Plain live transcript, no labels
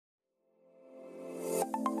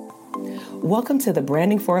Welcome to the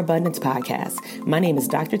Branding for Abundance podcast. My name is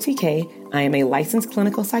Dr. TK. I am a licensed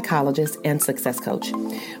clinical psychologist and success coach.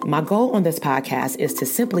 My goal on this podcast is to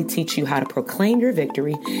simply teach you how to proclaim your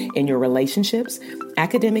victory in your relationships,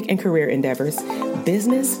 academic and career endeavors,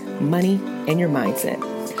 business, money, and your mindset.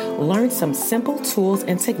 Learn some simple tools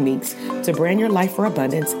and techniques to brand your life for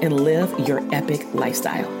abundance and live your epic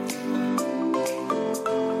lifestyle.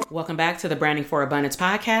 Welcome back to the Branding for Abundance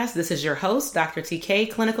podcast. This is your host, Dr.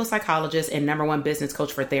 TK, clinical psychologist and #1 business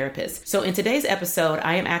coach for therapists. So in today's episode,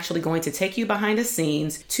 I am actually going to take you behind the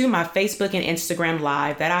scenes to my Facebook and Instagram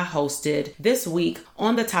live that I hosted this week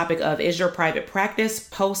on the topic of, is your private practice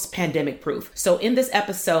post-pandemic proof? So in this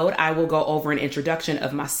episode, I will go over an introduction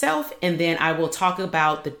of myself, and then I will talk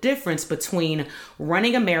about the difference between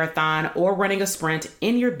running a marathon or running a sprint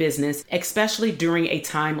in your business, especially during a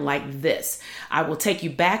time like this. I will take you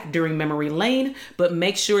back during memory lane, but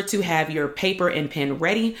make sure to have your paper and pen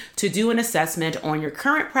ready to do an assessment on your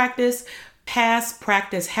current practice, past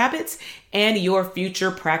practice habits, and your future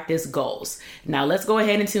practice goals. Now let's go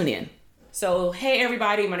ahead and tune in. So, hey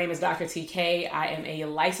everybody, my name is Dr. TK. I am a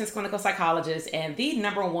licensed clinical psychologist and the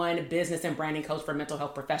 #1 business and branding coach for mental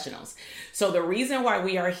health professionals. So the reason why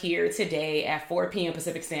we are here today at 4 p.m.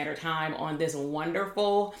 Pacific Standard Time on this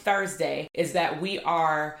wonderful Thursday is that we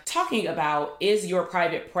are talking about, is your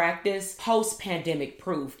private practice post-pandemic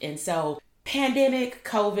proof? And so pandemic,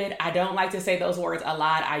 COVID, I don't like to say those words a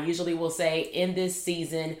lot. I usually will say in this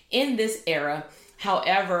season, in this era.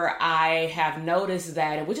 However, I have noticed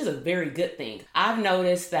that, which is a very good thing, I've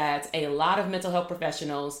noticed that a lot of mental health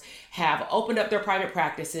professionals have opened up their private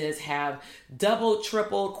practices, have doubled,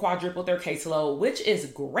 tripled, quadrupled their caseload, which is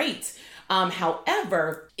great.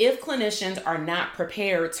 However, if clinicians are not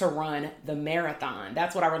prepared to run the marathon,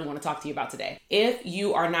 that's what I really want to talk to you about today. If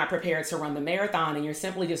you are not prepared to run the marathon and you're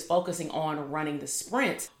simply just focusing on running the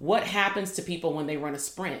sprint, what happens to people when they run a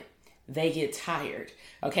sprint? They get tired.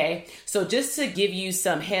 Okay. So just to give you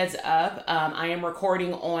some heads up, I am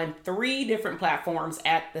recording on 3 different platforms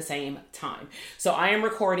at the same time. So I am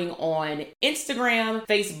recording on Instagram,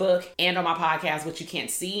 Facebook, and on my podcast, which you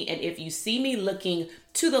can't see. And if you see me looking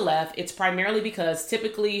to the left, it's primarily because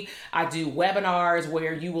typically I do webinars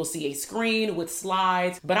where you will see a screen with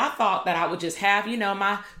slides, but I thought that I would just have,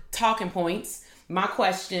 my talking points, my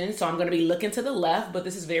questions. So I'm going to be looking to the left, but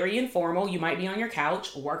this is very informal. You might be on your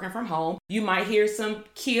couch working from home. You might hear some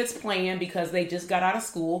kids playing because they just got out of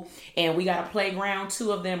school, and we got a playground,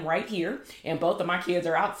 2 of them right here, and both of my kids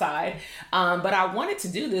are outside. But I wanted to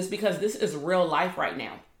do this because this is real life right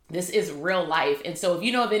now. This is real life. And so if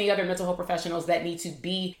you know of any other mental health professionals that need to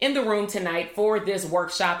be in the room tonight for this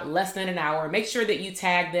workshop, less than an hour, make sure that you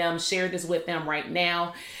tag them, share this with them right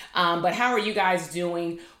now. But how are you guys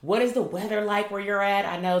doing? What is the weather like where you're at?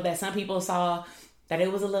 I know that some people saw that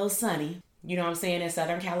it was a little sunny, you know what I'm saying, in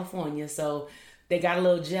Southern California. So they got a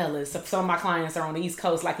little jealous. Some of my clients are on the East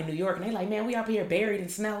Coast, like in New York, and they're like, man, we up here buried in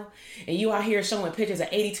snow, and you out here showing pictures of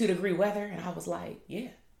 82-degree weather. And I was like, yeah,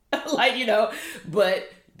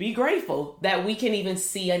 but be grateful that we can even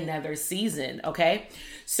see another season, okay?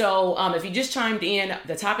 So if you just chimed in,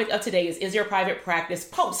 the topic of today is your private practice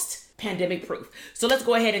post-pandemic proof? So let's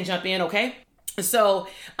go ahead and jump in, okay? So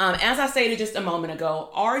as I stated just a moment ago,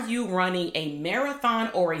 are you running a marathon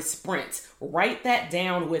or a sprint? Write that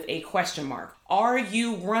down with a question mark. Are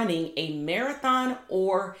you running a marathon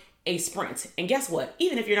or a sprint? And guess what?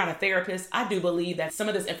 Even if you're not a therapist, I do believe that some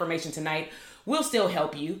of this information tonight will still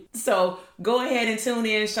help you. So go ahead and tune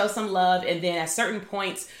in, show some love, and then at certain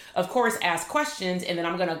points, of course, ask questions. And then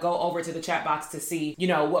I'm going to go over to the chat box to see,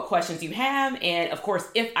 what questions you have. And of course,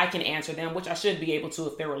 if I can answer them, which I should be able to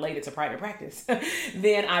if they're related to private practice,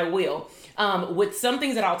 then I will. With some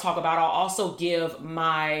things that I'll talk about, I'll also give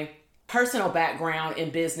my personal background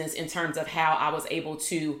in business in terms of how I was able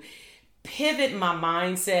to pivot my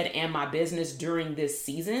mindset and my business during this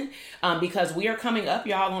season, because we are coming up,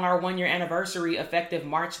 y'all, on our 1-year anniversary effective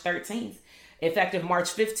March 13th. Effective March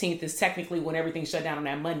 15th is technically when everything shut down on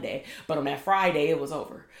that Monday, but on that Friday, it was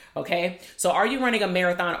over. Okay. So are you running a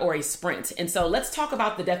marathon or a sprint? And so let's talk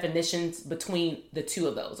about the definitions between the 2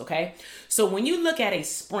 of those. Okay. So when you look at a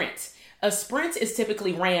sprint is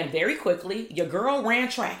typically ran very quickly. Your girl ran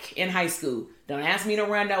track in high school. Don't ask me to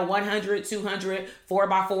run no 100, 200,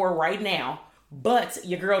 4x4 right now. But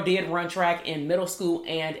your girl did run track in middle school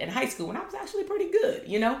and in high school, and I was actually pretty good,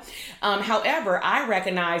 However, I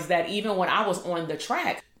recognize that even when I was on the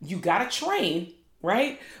track, you got to train,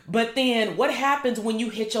 right? But then what happens when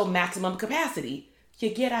you hit your maximum capacity? You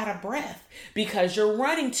get out of breath because you're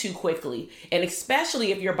running too quickly. And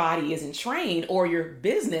especially if your body isn't trained or your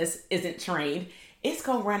business isn't trained, it's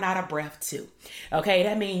going to run out of breath too. Okay.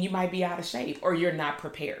 That means you might be out of shape or you're not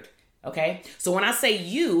prepared. Okay. So when I say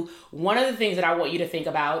you, one of the things that I want you to think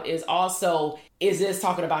about is also, is this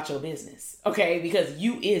talking about your business? Okay. Because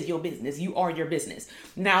you is your business. You are your business.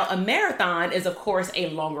 Now, a marathon is of course a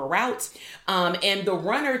longer route. And the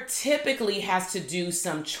runner typically has to do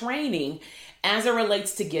some training as it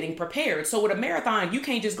relates to getting prepared. So with a marathon, you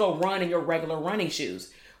can't just go run in your regular running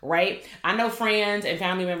shoes, right? I know friends and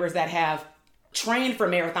family members that have trained for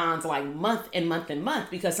marathons like month and month and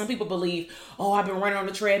month, because some people believe, oh, I've been running on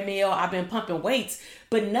the treadmill, I've been pumping weights,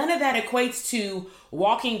 but none of that equates to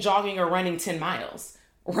walking, jogging, or running 10 miles,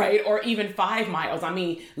 right? Or even 5 miles. I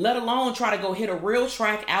mean, let alone try to go hit a real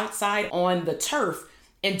track outside on the turf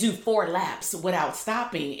and do 4 laps without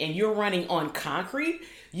stopping, and you're running on concrete.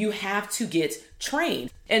 You have to get trained.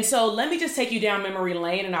 And so let me just take you down memory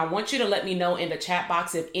lane, and I want you to let me know in the chat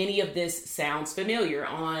box if any of this sounds familiar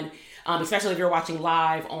on especially if you're watching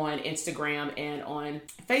live on Instagram and on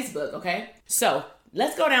Facebook, okay? So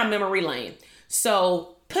let's go down memory lane.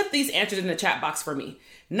 So put these answers in the chat box for me.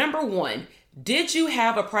 Number 1, did you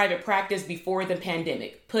have a private practice before the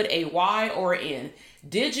pandemic? Put a Y or an N.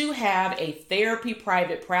 Did you have a therapy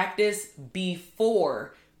private practice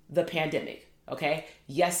before the pandemic? Okay,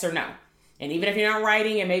 yes or no? And even if you're not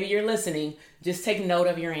writing and maybe you're listening, just take note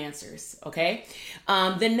of your answers, okay?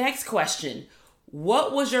 The next question,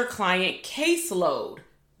 what was your client caseload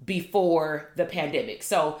before the pandemic?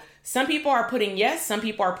 So some people are putting yes, some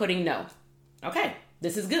people are putting no. Okay,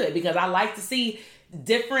 this is good because I like to see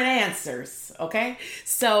different answers, okay?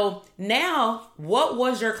 So now, what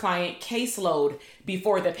was your client caseload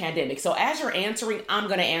before the pandemic? So as you're answering, I'm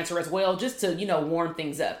going to answer as well, just to, warm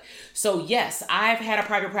things up. So yes, I've had a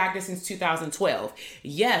private practice since 2012.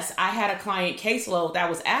 Yes, I had a client caseload that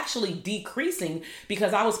was actually decreasing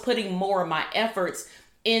because I was putting more of my efforts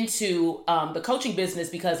into the coaching business,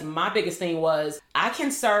 because my biggest thing was I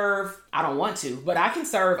can serve, I don't want to, but I can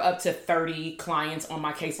serve up to 30 clients on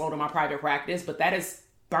my caseload in my private practice, but that is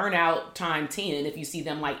burnout time 10 if you see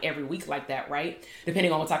them like every week like that, right?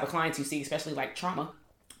 Depending on what type of clients you see, especially like trauma.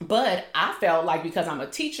 But I felt like, because I'm a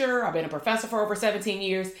teacher, I've been a professor for over 17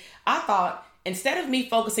 years, I thought instead of me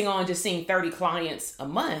focusing on just seeing 30 clients a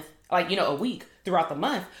month, a week throughout the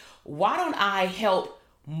month, why don't I help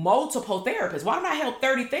multiple therapists? Why don't I help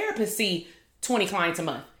 30 therapists see 20 clients a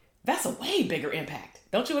month? That's a way bigger impact.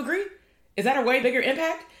 Don't you agree? Is that a way bigger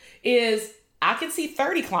impact? Is I can see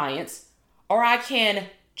 30 clients, or I can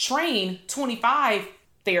train 25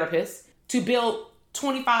 therapists to build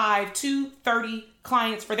 25 to 30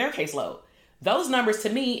 clients for their caseload. Those numbers to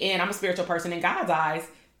me, and I'm a spiritual person, in God's eyes,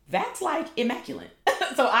 that's like immaculate.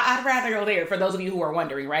 So I'd rather go there, for those of you who are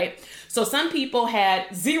wondering, right? So some people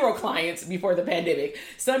had 0 clients before the pandemic.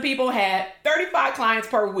 Some people had 35 clients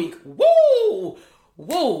per week. Woo!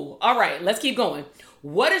 Woo! All right, let's keep going.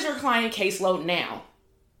 What is your client caseload now?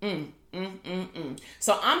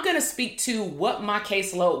 So I'm going to speak to what my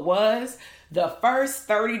caseload was the first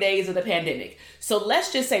 30 days of the pandemic. So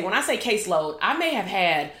let's just say, when I say caseload, I may have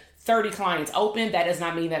had 30 clients open. That does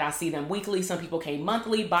not mean that I see them weekly. Some people came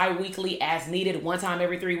monthly, bi-weekly, as needed, one time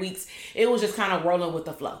every 3 weeks. It was just kind of rolling with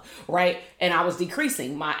the flow, right? And I was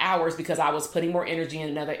decreasing my hours because I was putting more energy in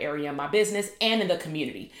another area of my business and in the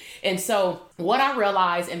community. And so what I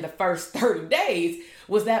realized in the first 30 days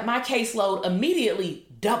was that my caseload immediately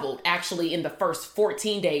doubled, actually, in the first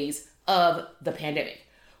 14 days of the pandemic.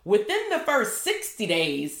 Within the first 60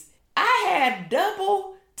 days, I had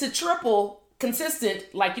double to triple consistent,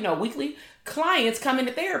 weekly clients coming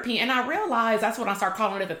to therapy. And I realized, that's when I started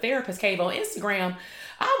calling it the Therapist Cave on Instagram.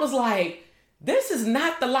 I was like, this is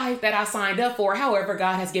not the life that I signed up for. However,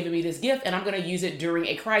 God has given me this gift and I'm going to use it during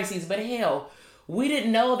a crisis. But hell, we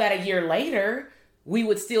didn't know that a year later, we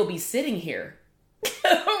would still be sitting here.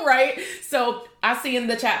 Right? So I see in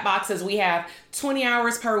the chat boxes, we have 20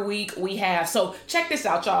 hours per week. So check this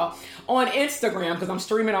out, y'all. On Instagram, because I'm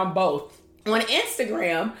streaming on both. On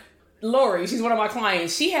Instagram, Lori, she's one of my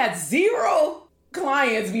clients. She had 0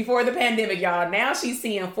 clients before the pandemic, y'all. Now she's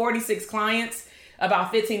seeing 46 clients,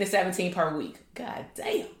 about 15 to 17 per week. God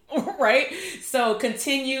damn. Right? So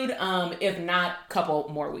continued, if not couple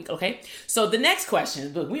more weeks. Okay. So the next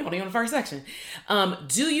question, but we only on the first section.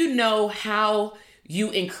 Do you know how you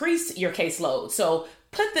increase your caseload? So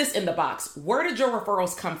put this in the box. Where did your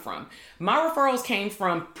referrals come from? My referrals came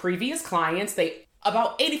from previous clients.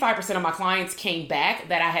 About 85% of my clients came back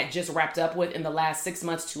that I had just wrapped up with in the last 6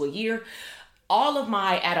 months to a year. All of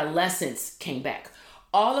my adolescents came back.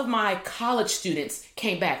 All of my college students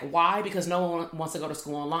came back. Why? Because no one wants to go to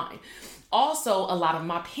school online. Also, a lot of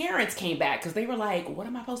my parents came back because they were like, what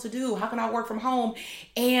am I supposed to do? How can I work from home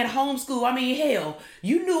and homeschool? I mean, hell,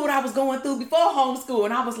 you knew what I was going through before homeschool.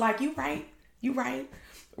 And I was like, you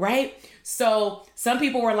right. So some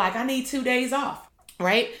people were like, I need 2 days off.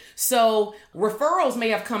 Right? So referrals may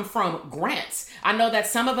have come from grants. I know that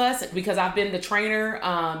some of us, because I've been the trainer,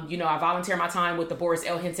 I volunteer my time with the Boris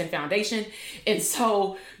L. Henson Foundation. And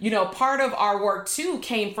so, part of our work too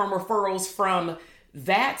came from referrals from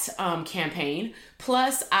that campaign.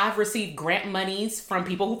 Plus, I've received grant monies from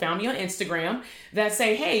people who found me on Instagram that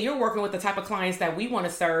say, hey, you're working with the type of clients that we want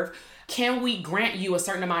to serve. Can we grant you a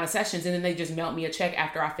certain amount of sessions? And then they just mailed me a check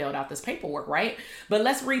after I filled out this paperwork, right? But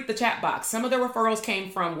let's read the chat box. Some of the referrals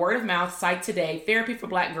came from word of mouth, Psych Today, Therapy for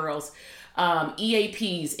Black Girls,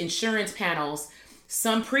 EAPs, insurance panels.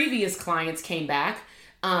 Some previous clients came back,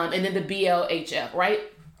 and then the BLHF, right?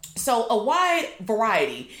 So a wide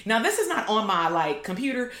variety. Now, this is not on my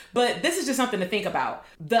computer, but this is just something to think about.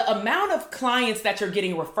 The amount of clients that you're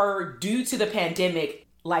getting referred due to the pandemic,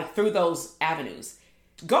 through those avenues.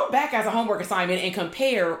 Go back as a homework assignment and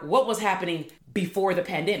compare what was happening before the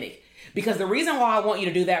pandemic. Because the reason why I want you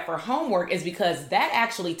to do that for homework is because that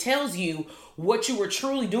actually tells you what you were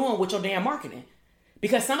truly doing with your damn marketing.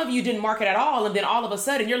 Because some of you didn't market at all, and then all of a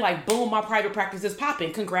sudden you're like, boom, my private practice is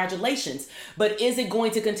popping. Congratulations. But is it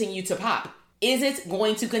going to continue to pop? Is it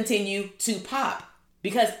going to continue to pop?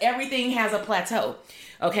 Because everything has a plateau.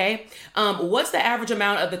 Okay. What's the average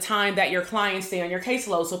amount of the time that your clients stay on your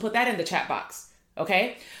caseload? So put that in the chat box.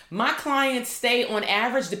 Okay. My clients stay on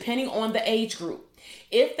average, depending on the age group.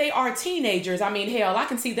 If they are teenagers, I mean, hell, I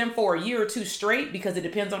can see them for a year or two straight because it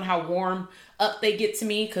depends on how warm up they get to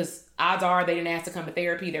me, because odds are they didn't ask to come to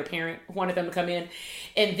therapy. Their parent wanted them to come in.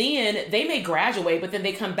 And then they may graduate, but then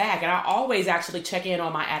they come back. And I always actually check in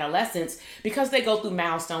on my adolescents because they go through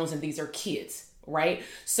milestones and these are kids, right?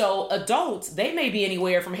 So adults, they may be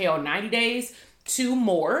anywhere from 90 days to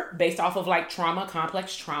more based off of trauma,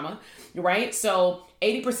 complex trauma, right? So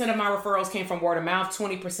 80% of my referrals came from word of mouth,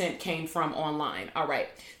 20% came from online. All right.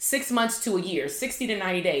 6 months to a year, 60 to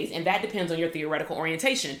 90 days. And that depends on your theoretical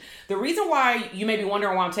orientation. The reason why you may be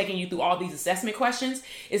wondering why I'm taking you through all these assessment questions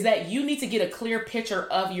is that you need to get a clear picture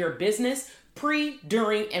of your business pre,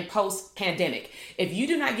 during, and post pandemic. If you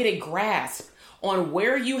do not get a grasp on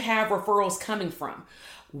where you have referrals coming from,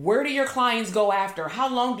 where do your clients go after? How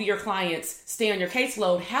long do your clients stay on your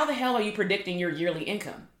caseload? How the hell are you predicting your yearly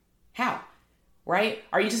income? How? Right?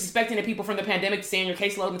 Are you just expecting the people from the pandemic to stay on your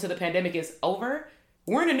caseload until the pandemic is over?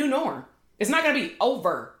 We're in a new norm. It's not going to be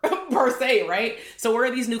over per se, right? So where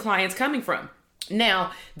are these new clients coming from?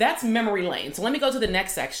 Now, that's memory lane. So let me go to the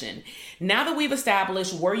next section. Now that we've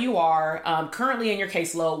established where you are currently in your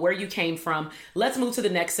caseload, where you came from, let's move to the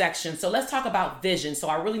next section. So let's talk about vision. So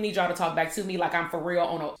I really need y'all to talk back to me like I'm for real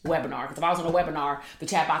on a webinar. Because if I was on a webinar, the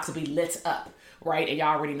chat box would be lit up, right? And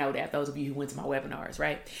y'all already know that, those of you who went to my webinars,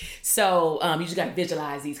 right? So you just got to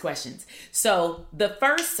visualize these questions. So the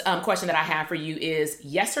first question that I have for you is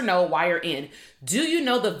yes or no, Y or N. Do you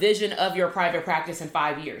know the vision of your private practice in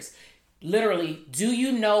 5 years? Literally, do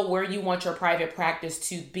you know where you want your private practice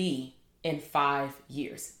to be in 5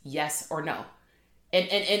 years? Yes or no? And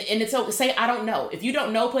it's okay. Say, I don't know. If you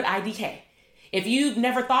don't know, put IDK. If you've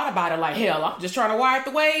never thought about it, like, hell, I'm just trying to ride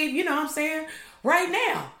the wave, you know what I'm saying? Right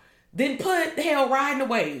now, then put, hell, riding the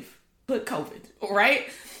wave. Put COVID, right?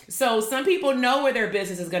 So some people know where their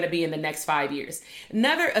business is going to be in the next 5 years.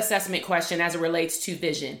 Another assessment question as it relates to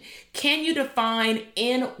vision. Can you define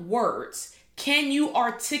in words? Can you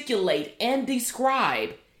articulate and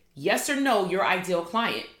describe, yes or no, your ideal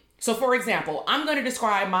client? So for example, I'm going to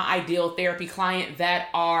describe my ideal therapy client that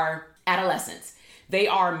are adolescents. They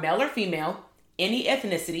are male or female, any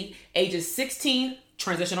ethnicity, ages 16,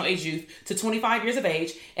 transitional age youth, to 25 years of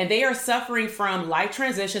age, and they are suffering from life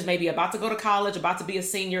transitions, maybe about to go to college, about to be a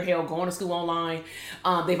senior, hell, going to school online.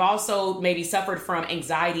 They've also maybe suffered from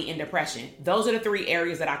anxiety and depression. Those are the 3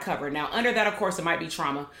 areas that I cover. Now, under that, of course, it might be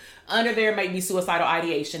trauma. Under there might be suicidal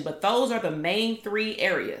ideation, but those are the main 3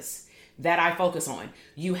 areas that I focus on.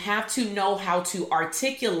 You have to know how to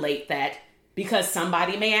articulate that, because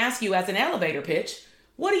somebody may ask you as an elevator pitch,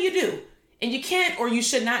 what do you do? And you can't, or you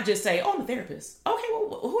should not just say, oh, I'm a therapist. Okay,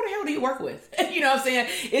 well, who the hell do you work with? You know what I'm saying?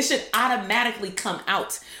 It should automatically come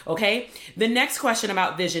out, okay? The next question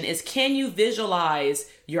about vision is, can you visualize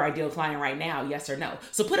your ideal client right now? Yes or no?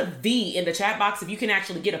 So put a V in the chat box if you can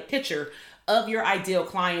actually get a picture of your ideal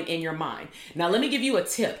client in your mind. Now, let me give you a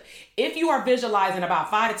tip. If you are visualizing about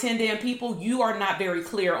 5 to 10 damn people, you are not very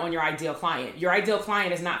clear on your ideal client. Your ideal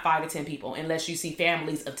client is not 5 to 10 people unless you see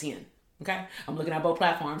families of 10. Okay. I'm looking at both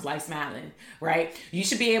platforms like smiling, right? You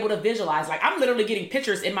should be able to visualize. Like I'm literally getting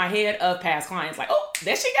pictures in my head of past clients. Like, oh,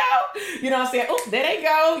 there she go. You know what I'm saying? Oh, there they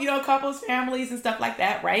go. You know, couples, families and stuff like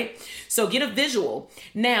that, right? So get a visual.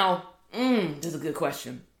 Now, this is a good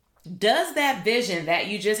question. Does that vision that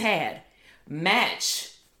you just had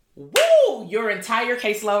match, your entire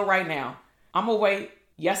caseload right now? I'm going to wait.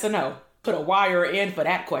 Yes or no? Put a wire in for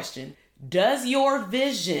that question. Does your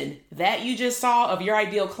vision that you just saw of your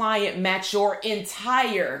ideal client match your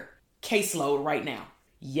entire caseload right now?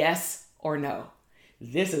 Yes or no?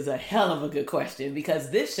 This is a hell of a good question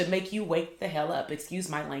because this should make you wake the hell up. Excuse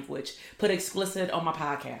my language. Put explicit on my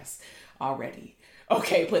podcast already.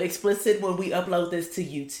 Okay, put explicit when we upload this to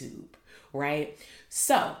YouTube, right?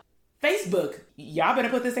 So, Facebook, y'all better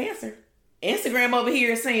put this answer. Instagram over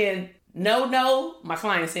here is saying, no. My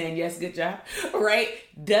client's saying yes, good job, right?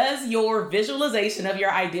 Does your visualization of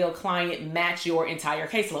your ideal client match your entire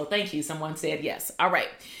caseload? Thank you. Someone said yes. All right.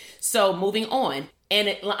 So moving on. And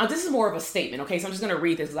this is more of a statement, okay? So I'm just going to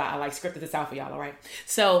read this because I scripted this out for y'all, all right?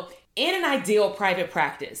 So in an ideal private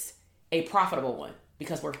practice, a profitable one,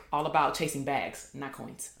 because we're all about chasing bags, not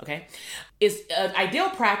coins, okay? Ideal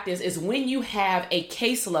practice is when you have a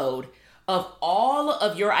caseload of all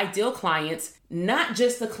of your ideal clients, not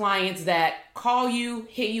just the clients that call you,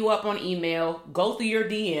 hit you up on email, go through your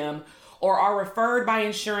DM, or are referred by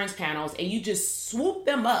insurance panels, and you just swoop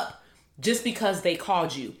them up just because they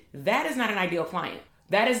called you. That is not an ideal client.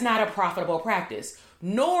 That is not a profitable practice.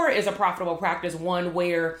 Nor is a profitable practice one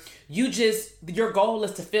where your goal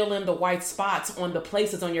is to fill in the white spots on the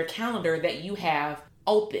places on your calendar that you have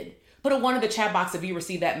open. Put a 1 in the chat box if you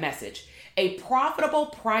receive that message. A profitable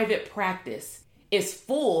private practice is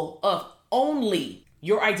full of only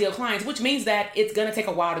your ideal clients, which means that it's going to take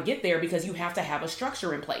a while to get there because you have to have a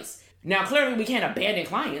structure in place. Now, clearly we can't abandon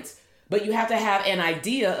clients, but you have to have an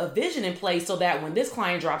idea, a vision in place so that when this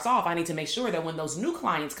client drops off, I need to make sure that when those new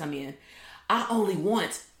clients come in, I only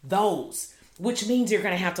want those, which means you're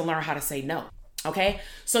going to have to learn how to say no. Okay,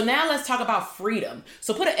 so now let's talk about freedom.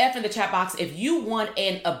 So put an F in the chat box if you want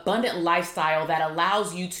an abundant lifestyle that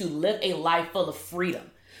allows you to live a life full of freedom.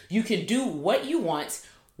 You can do what you want,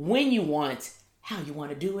 when you want, how you want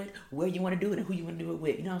to do it, where you want to do it, and who you want to do it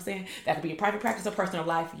with. You know what I'm saying? That could be a private practice or personal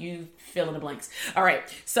life. You fill in the blanks. All right,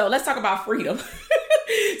 so let's talk about freedom.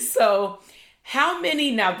 So how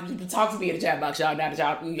many, now talk to me in the chat box, y'all. Now that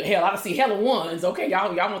y'all, hell, I see hella ones. Okay,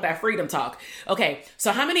 y'all want that freedom talk. Okay,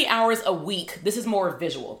 so how many hours a week, this is more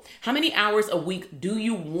visual. How many hours a week do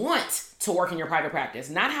you want to work in your private practice?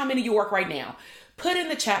 Not how many you work right now. Put in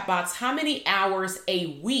the chat box, how many hours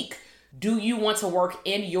a week do you want to work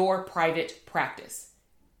in your private practice?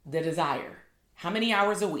 The desire. How many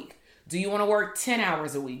hours a week? Do you want to work 10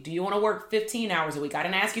 hours a week? Do you want to work 15 hours a week? I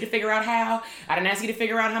didn't ask you to figure out how. I didn't ask you to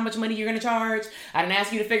figure out how much money you're going to charge. I didn't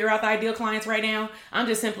ask you to figure out the ideal clients right now. I'm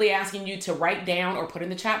just simply asking you to write down or put in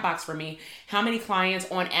the chat box for me, how many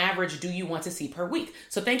clients on average do you want to see per week?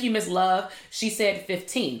 So thank you, Ms. Love. She said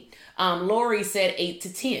 15. Lori said 8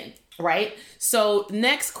 to 10, right? So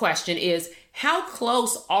next question is, how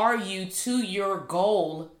close are you to your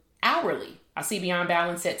goal hourly? I see Beyond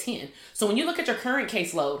Balance at 10. So when you look at your current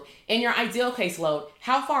caseload and your ideal caseload,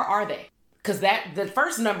 how far are they? Because the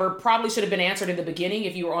first number probably should have been answered in the beginning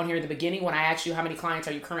if you were on here at the beginning when I asked you how many clients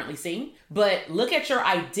are you currently seeing. But look at your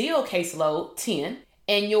ideal caseload, 10,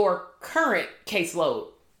 and your current caseload,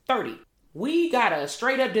 30. We got a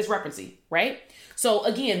straight up discrepancy, right? So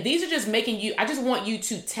again, these are just I just want you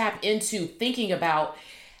to tap into thinking about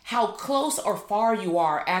how close or far you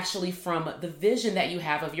are actually from the vision that you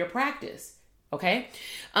have of your practice. Okay.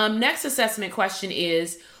 Next assessment question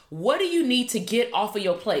is, what do you need to get off of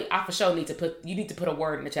your plate? I for sure need to put a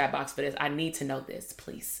word in the chat box for this. I need to know this,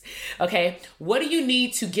 please. Okay. What do you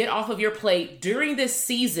need to get off of your plate during this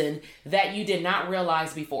season that you did not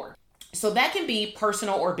realize before? So that can be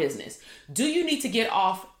personal or business. Do you need to get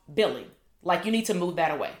off billing? Like you need to move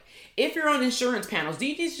that away. If you're on insurance panels, do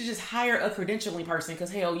you need to just hire a credentialing person?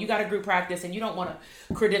 Because, hell, you got a group practice and you don't want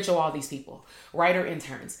to credential all these people, right? Or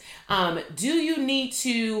interns. Do you need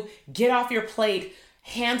to get off your plate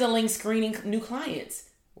handling screening new clients,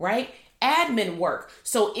 right? Admin work.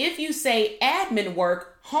 So if you say admin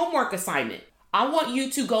work, homework assignment, I want you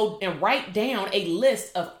to go and write down a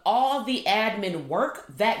list of all the admin work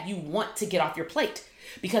that you want to get off your plate.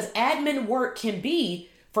 Because admin work can be,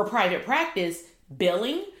 for private practice,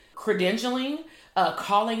 billing, credentialing,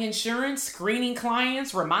 calling insurance, screening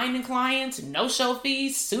clients, reminding clients, no-show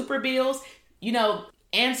fees, super bills,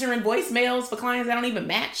 answering voicemails for clients that don't even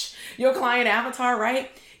match your client avatar,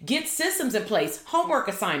 right? Get systems in place. Homework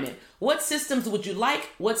assignment. What systems would you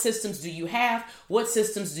like? What systems do you have? What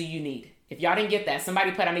systems do you need? If y'all didn't get that,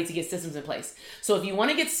 somebody put, I need to get systems in place. So if you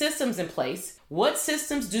want to get systems in place, what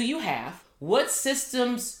systems do you have? What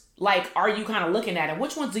systems are you kind of looking at? And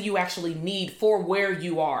which ones do you actually need for where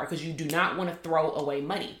you are? Because you do not want to throw away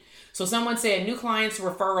money. So someone said new clients,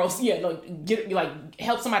 referrals. Yeah,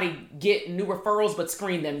 help somebody get new referrals, but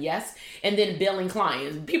screen them. Yes. And then billing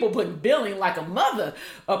clients. People putting billing like a mother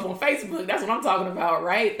up on Facebook. That's what I'm talking about,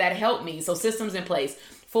 right? That helped me. So systems in place.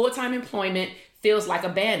 Full-time employment feels like a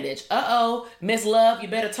bandage. Miss Love, you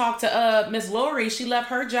better talk to Miss Lori. She left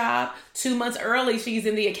her job 2 months early. She's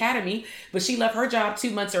in the academy, but she left her job 2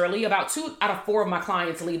 months early. About 2 out of 4 of my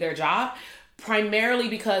clients leave their job, primarily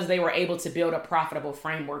because they were able to build a profitable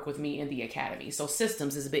framework with me in the academy. So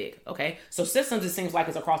systems is big, okay? So systems, it seems like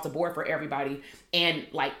it's across the board for everybody. And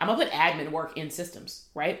I'm gonna put admin work in systems,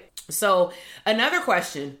 right? So another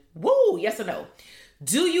question, yes or no?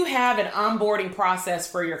 Do you have an onboarding process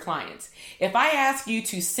for your clients? If I ask you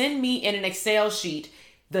to send me in an Excel sheet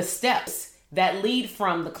the steps that lead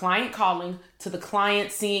from the client calling to the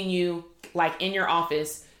client seeing you in your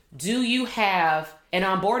office, do you have an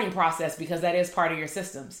onboarding process? Because that is part of your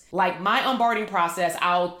systems. My onboarding process,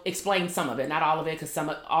 I'll explain some of it, not all of it, because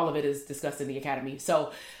all of it is discussed in the academy.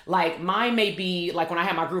 So mine may be when I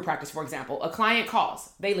have my group practice, for example, a client calls,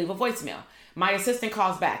 they leave a voicemail. My assistant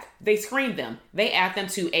calls back. They screen them. They add them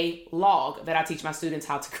to a log that I teach my students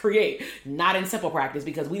how to create. Not in Simple Practice,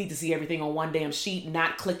 because we need to see everything on one damn sheet,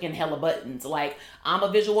 not clicking hella buttons. I'm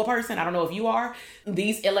a visual person. I don't know if you are.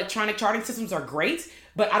 These electronic charting systems are great,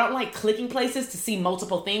 but I don't like clicking places to see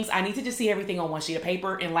multiple things. I need to just see everything on one sheet of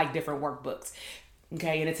paper in different workbooks.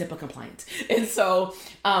 Okay, and it's HIPAA compliant. And so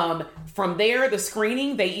from there, the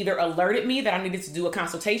screening, they either alerted me that I needed to do a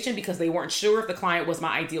consultation because they weren't sure if the client was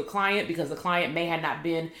my ideal client because the client may have not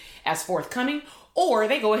been as forthcoming, or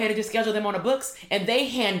they go ahead and just schedule them on the books and they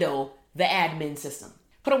handle the admin system.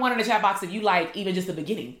 Put a 1 in the chat box if you even just the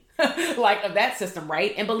beginning of that system,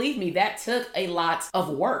 right? And believe me, that took a lot of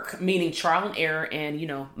work, meaning trial and error and,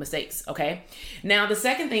 mistakes, okay? Now, the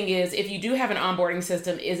second thing is, if you do have an onboarding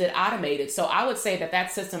system, is it automated? So I would say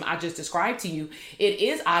that system I just described to you, it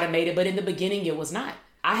is automated, but in the beginning, it was not.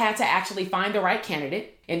 I had to actually find the right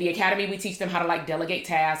candidate. In the academy, we teach them how to delegate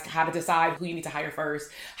tasks, how to decide who you need to hire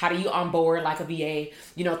first, how do you onboard a VA,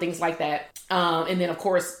 things like that. And then of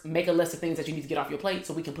course, make a list of things that you need to get off your plate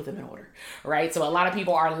so we can put them in order, right? So a lot of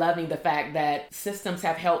people are loving the fact that systems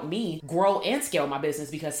have helped me grow and scale my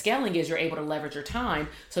business, because scaling is you're able to leverage your time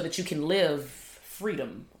so that you can live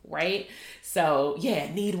freedom, right? So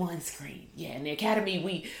yeah, need one screen. Yeah, in the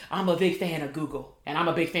academy, I'm a big fan of Google and I'm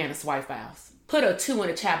a big fan of swipe files. Put a 2 in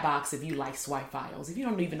the chat box if you like swipe files. If you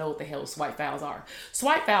don't even know what the hell swipe files are.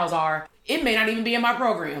 Swipe files are, it may not even be in my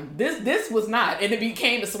program. This was not, and it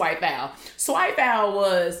became a swipe file. Swipe file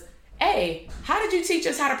was, hey, how did you teach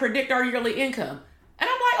us how to predict our yearly income? And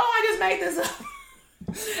I'm I just made this up.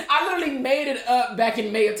 I literally made it up back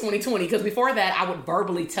in May of 2020, because before that, I would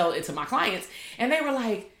verbally tell it to my clients, and they were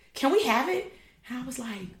like, can we have it? And I was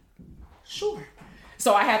like, sure.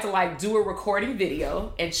 So I had to do a recording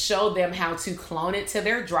video and show them how to clone it to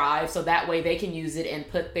their drive, so that way they can use it and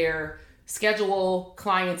put their schedule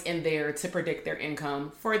clients in there to predict their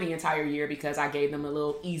income for the entire year, because I gave them a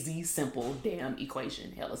little easy, simple damn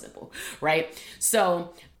equation. Hella simple, right?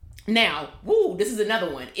 So now, this is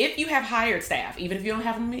another one. If you have hired staff, even if you don't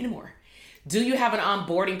have them anymore, do you have an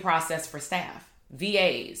onboarding process for staff,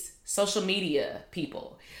 VAs, social media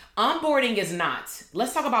people? Onboarding is not.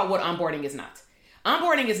 Let's talk about what onboarding is not.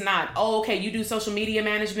 Onboarding is not, you do social media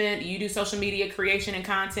management, you do social media creation and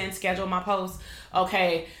content, schedule my posts.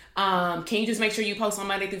 Okay, can you just make sure you post on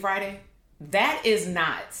Monday through Friday? That is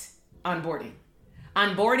not onboarding.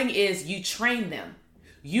 Onboarding is you train them.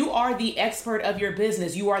 You are the expert of your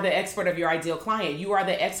business. You are the expert of your ideal client. You are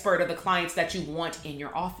the expert of the clients that you want in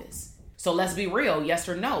your office. So let's be real, yes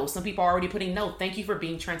or no. Some people are already putting no. Thank you for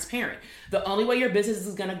being transparent. The only way your business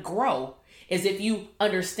is going to grow is if you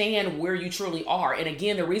understand where you truly are. And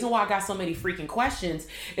again, the reason why I got so many freaking questions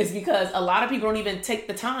is because a lot of people don't even take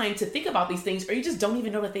the time to think about these things, or you just don't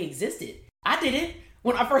even know that they existed. I did it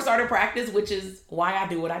when I first started practice, which is why I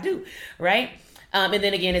do what I do, right? And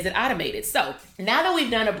then again, is it automated? So now that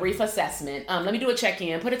we've done a brief assessment, let me do a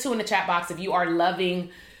check-in. Put a 2 in the chat box if you are loving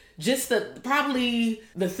just probably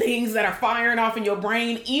the things that are firing off in your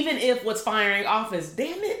brain, even if what's firing off is,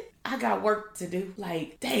 damn it, I got work to do.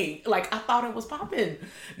 Dang, I thought it was popping.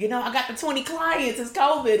 I got the 20 clients. It's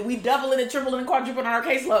COVID. We doubling and tripling and quadrupling our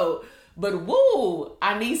caseload. But woo,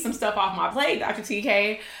 I need some stuff off my plate, Dr.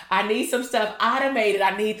 TK. I need some stuff automated.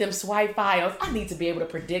 I need them swipe files. I need to be able to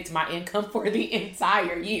predict my income for the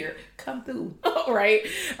entire year. Come through, right?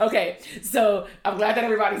 Okay, so I'm glad that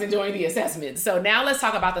everybody's enjoying the assessment. So now let's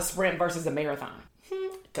talk about the sprint versus the marathon.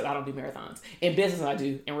 Because I don't do marathons. In business, I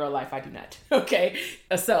do. In real life, I do not. Okay,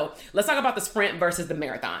 so let's talk about the sprint versus the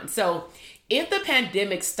marathon. So if the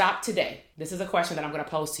pandemic stopped today, this is a question that I'm going to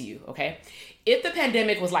pose to you, okay? If the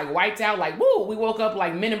pandemic was like wiped out, like, woo, we woke up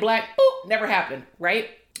like Men in Black, boop, never happened, right?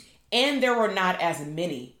 And there were not as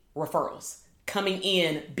many referrals coming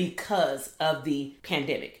in because of the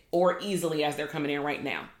pandemic, or easily as they're coming in right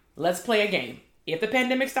now. Let's play a game. If the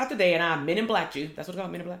pandemic stopped today and I Men in Black you, that's what it's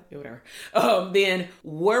called, Men in Black? Yeah, whatever. Then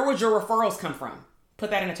where would your referrals come from? Put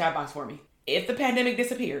that in the chat box for me. If the pandemic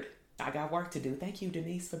disappeared, I got work to do. Thank you,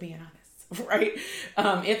 Denise, for being honest, right?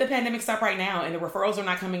 If the pandemic stopped right now and the referrals are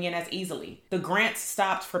not coming in as easily, the grants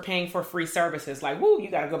stopped for paying for free services, like, woo, you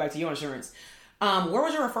got to go back to your insurance. Where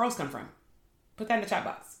would your referrals come from? Put that in the chat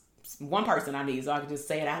box. One person I need, so I can just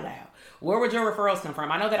say it out loud. Where would your referrals come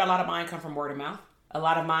from? I know that a lot of mine come from word of mouth. A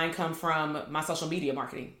lot of mine come from my social media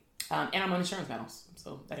marketing. And I'm on insurance panels,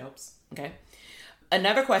 so that helps, okay?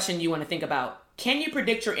 Another question you want to think about, can you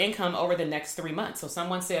predict your income over the next 3 months? So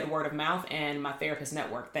someone said word of mouth and my therapist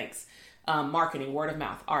network, thanks. Marketing, word of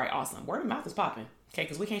mouth. All right, awesome. Word of mouth is popping, okay?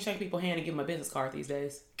 Because we can't shake people's hand and give them a business card these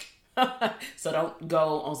days. So don't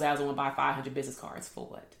go on Zazzle and buy 500 business cards for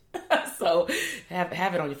what? So have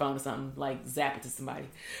it on your phone or something, like zap it to somebody,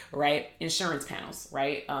 right? Insurance panels,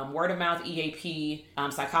 right? Word of mouth, EAP,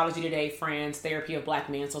 Psychology Today, Friends, Therapy of Black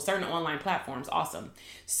Men. So certain online platforms, awesome.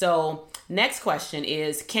 So next question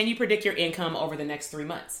is, can you predict your income over the next 3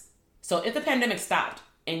 months? So if the pandemic stopped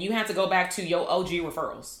and you had to go back to your OG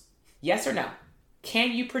referrals, yes or no?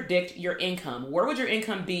 Can you predict your income? Where would your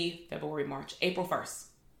income be February, March, April 1st?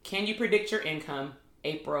 Can you predict your income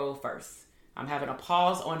April 1st? I'm having a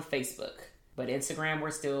pause on Facebook, but Instagram,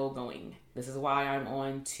 we're still going. This is why I'm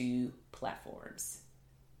on 2 platforms.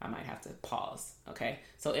 I might have to pause, okay?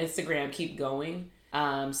 So Instagram, keep going.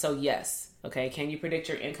 So yes, okay, can you predict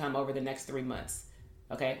your income over the next 3 months?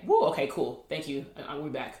 Okay, woo, okay, cool. Thank you. We're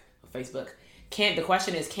back on Facebook. The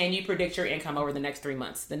question is, can you predict your income over the next 3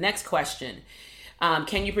 months? The next question,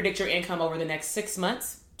 can you predict your income over the next 6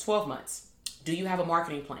 months, 12 months? Do you have a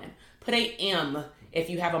marketing plan? Put a M if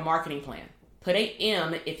you have a marketing plan. Put a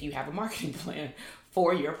M if you have a marketing plan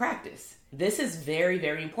for your practice. This is very,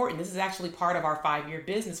 very important. This is actually part of our 5-year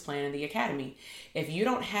business plan in the Academy. If you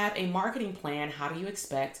don't have a marketing plan, how do you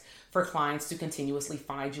expect for clients to continuously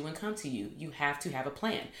find you and come to you? You have to have a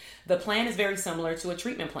plan. The plan is very similar to a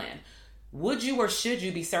treatment plan. Would you or should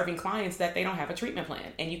you be serving clients that they don't have a treatment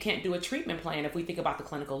plan? And you can't do a treatment plan if we think about the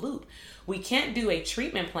clinical loop. We can't do a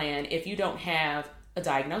treatment plan if you don't have a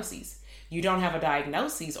diagnosis. You don't have a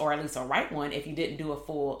diagnosis, or at least a right one, if you didn't do a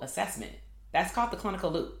full assessment. That's called the clinical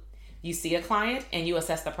loop. You see a client and you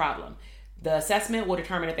assess the problem. The assessment will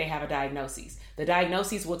determine if they have a diagnosis. The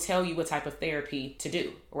diagnosis will tell you what type of therapy to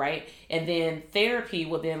do, right? And then therapy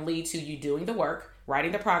will then lead to you doing the work,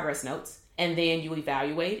 writing the progress notes, and then you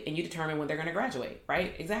evaluate and you determine when they're going to graduate,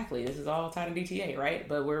 right? Exactly. This is all tied in DTA, right?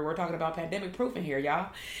 But we're talking about pandemic proofing here, y'all.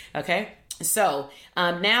 Okay. So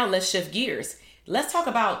now let's shift gears. Let's talk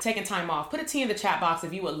about taking time off. Put a T in the chat box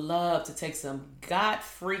if you would love to take some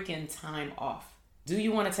freaking time off. Do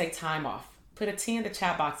you want to take time off? Put a T in the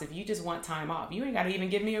chat box if you just want time off. You ain't got to even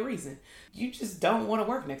give me a reason. You just don't want to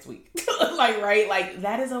work next week. Like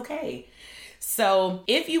that is okay. So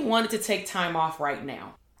if you wanted to take time off right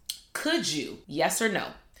now, could you? Yes or no?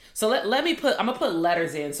 So I'm gonna put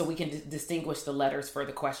letters in so we can distinguish the letters for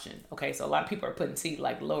the question. Okay, so a lot of people are putting T,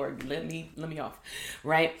 like, Lord, let me off,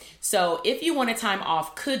 right? So if you wanted time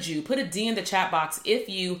off, could you? Put a D in the chat box if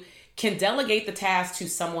you can delegate the task to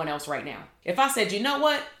someone else right now. If I said, you know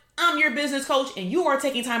what? I'm your business coach and you are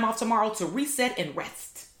taking time off tomorrow to reset and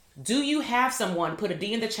rest. Do you have someone? Put a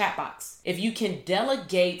D in the chat box. If you can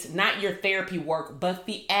delegate not your therapy work, but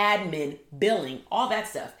the admin, billing, all that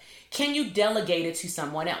stuff. Can you delegate it to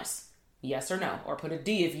someone else? Yes or no? Or put a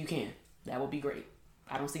D if you can. That would be great.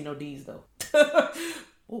 I don't see no D's though.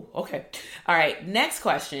 Ooh, okay. All right. Next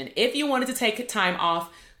question. If you wanted to take time off,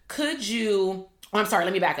 could you...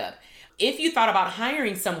 let me back up. If you thought about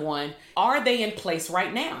hiring someone, are they in place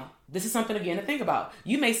right now? This is something, again, to think about.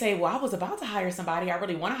 You may say, well, I was about to hire somebody. I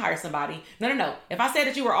really want to hire somebody. No. If I said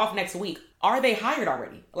that you were off next week, are they hired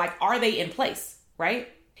already? Like, are they in place, right?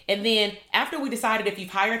 And then after we decided if you've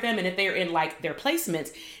hired them and if they're in like their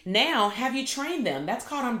placements, now have you trained them? That's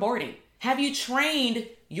called onboarding. Have you trained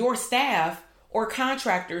your staff or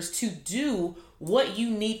contractors to do what you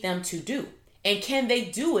need them to do? And can they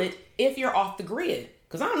do it if you're off the grid?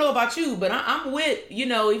 Because I don't know about you, but I'm with,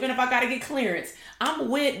 even if I got to get clearance, I'm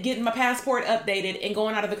with getting my passport updated and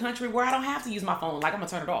going out of the country where I don't have to use my phone. Like, I'm going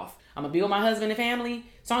to turn it off. I'm going to be with my husband and family,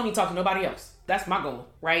 so I don't need to talk to nobody else. That's my goal,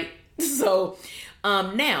 right? So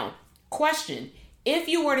now, question. If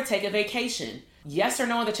you were to take a vacation, yes or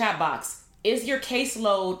no in the chat box, is your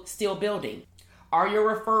caseload still building? Are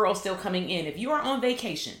your referrals still coming in? If you are on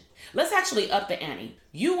vacation, let's actually up the ante.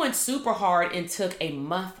 You went super hard and took a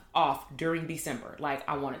month off during December. Like,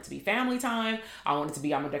 I want it to be family time. I want it to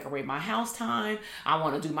be, I'm going to decorate my house time. I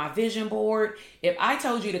want to do my vision board. If I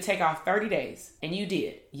told you to take off 30 days and you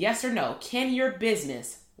did, yes or no, can your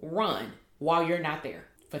business run while you're not there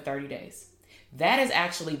for 30 days? That is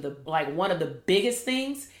actually one of the biggest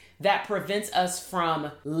things that prevents us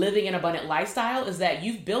from living an abundant lifestyle is that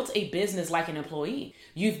you've built a business like an employee.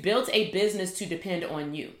 You've built a business to depend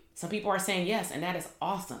on you. Some people are saying yes, and that is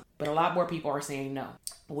awesome. But a lot more people are saying no,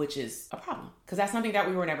 which is a problem because that's something that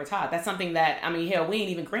we were never taught. That's something that, hell, we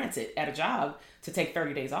ain't even granted at a job to take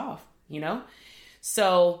 30 days off,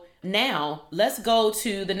 So now let's go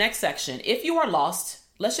to the next section. If you are lost,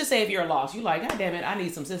 let's just say if you're lost, you're like, God damn it, I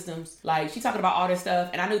need some systems. Like, she's talking about all this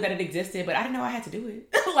stuff, and I knew that it existed, but I didn't know I had to do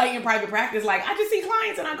it. Like in private practice, like I just see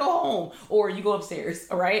clients and I go home, or you go upstairs,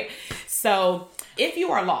 all right? So if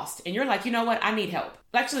you are lost and you're like, you know what, I need help.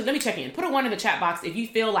 Actually, let me check in. Put a 1 in the chat box if you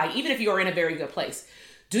feel like, even if you are in a very good place,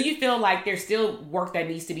 do you feel like there's still work that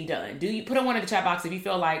needs to be done? Do you put a 1 in the chat box if you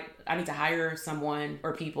feel like I need to hire someone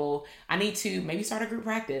or people? I need to maybe start a group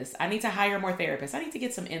practice. I need to hire more therapists. I need to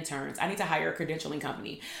get some interns. I need to hire a credentialing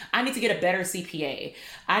company. I need to get a better CPA.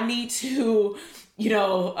 I need to,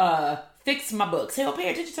 fix my books. Hell,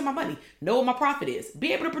 pay attention to my money. Know what my profit is.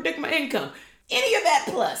 Be able to predict my income. Any of that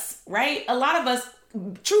plus, right? A lot of us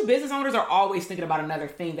true business owners are always thinking about another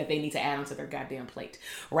thing that they need to add onto their goddamn plate,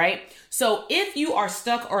 right? So if you are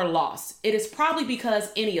stuck or lost, it is probably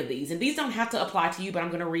because any of these, and these don't have to apply to you, but I'm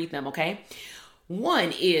going to read them, okay?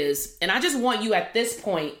 One is, and I just want you at this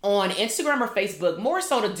point on Instagram or Facebook, more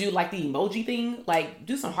so to do like the emoji thing, like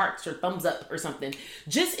do some hearts or thumbs up or something,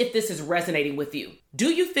 just if this is resonating with you. Do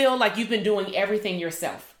you feel like you've been doing everything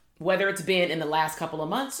yourself? Whether it's been in the last couple of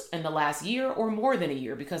months, in the last year, or more than a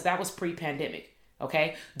year, because that was pre-pandemic.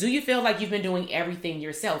 Okay. Do you feel like you've been doing everything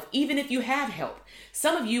yourself, even if you have help?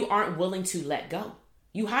 Some of you aren't willing to let go.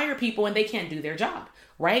 You hire people and they can't do their job,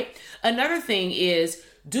 right? Another thing is,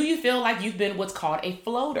 do you feel like you've been what's called a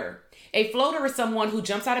floater? A floater is someone who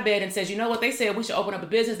jumps out of bed and says, you know what, they said we should open up a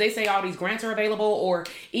business. They say all these grants are available, or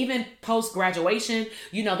even post-graduation,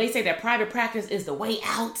 they say that private practice is the way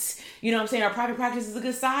out. You know what I'm saying? Our private practice is a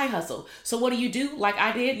good side hustle. So what do? Like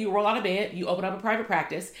I did, you roll out of bed, you open up a private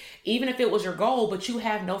practice, even if it was your goal, but you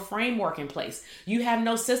have no framework in place. You have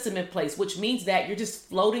no system in place, which means that you're just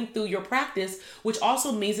floating through your practice, which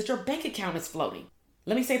also means that your bank account is floating.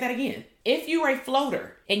 Let me say that again. If you are a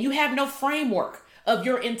floater and you have no framework of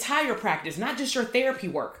your entire practice, not just your therapy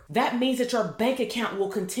work, that means that your bank account will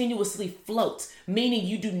continuously float, meaning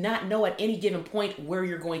you do not know at any given point where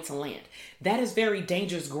you're going to land. That is very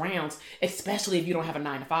dangerous grounds, especially if you don't have a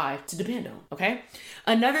 9-to-5 to depend on, okay?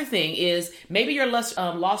 Another thing is maybe you're lost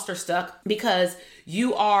or stuck because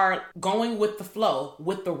you are going with the flow,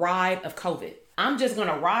 with the ride of COVID. I'm just going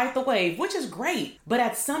to ride the wave, which is great. But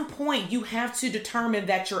at some point, you have to determine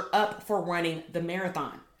that you're up for running the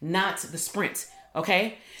marathon, not the sprint.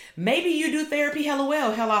 Okay. Maybe you do therapy hella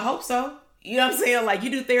well. Hell, I hope so. You know what I'm saying? Like you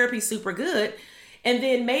do therapy super good. And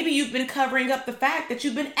then maybe you've been covering up the fact that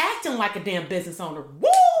you've been acting like a damn business owner.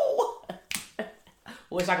 Woo!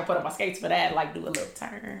 Wish I could put up my skates for that. Like do a little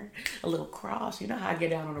turn, a little cross. You know how I get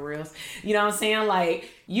down on the rails. You know what I'm saying? Like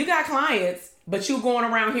you got clients, but you going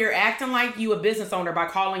around here acting like you a business owner by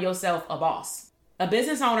calling yourself a boss. A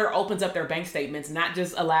business owner opens up their bank statements, not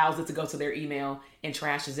just allows it to go to their email and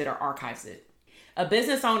trashes it or archives it. A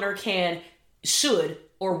business owner should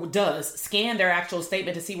or does scan their actual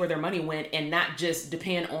statement to see where their money went and not just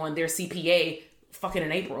depend on their CPA fucking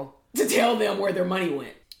in April to tell them where their money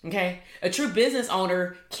went. Okay. A true business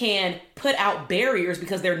owner can put out barriers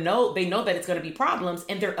because they know that it's going to be problems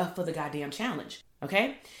and they're up for the goddamn challenge.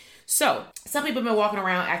 Okay. So some people have been walking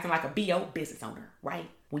around acting like a BO business owner, right?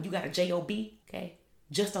 When you got a JOB, okay,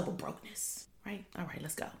 just over brokenness. Right? All right,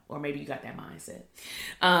 let's go. Or maybe you got that mindset.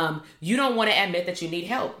 You don't want to admit that you need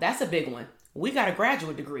help. That's a big one. We got a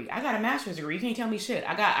graduate degree. I got a master's degree. You can't tell me shit.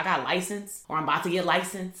 I got licensed or I'm about to get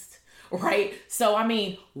licensed. Right? So,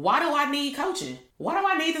 why do I need coaching? Why do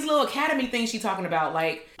I need this little academy thing she's talking about?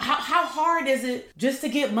 Like, how hard is it just to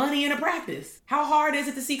get money in a practice? How hard is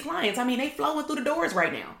it to see clients? They flowing through the doors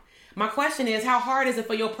right now. My question is, how hard is it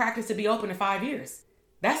for your practice to be open in 5 years?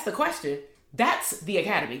 That's the question. That's the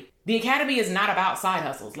academy. The academy is not about side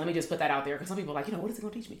hustles. Let me just put that out there, because some people are like, what is it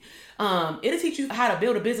going to teach me? It'll teach you how to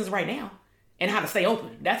build a business right now and how to stay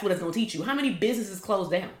open. That's what it's going to teach you. How many businesses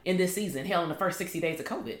closed down in this season? Hell, in the first 60 days of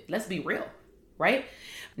COVID. Let's be real, right?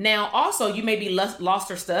 Now, also, you may be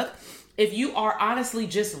lost or stuck if you are honestly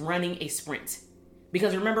just running a sprint.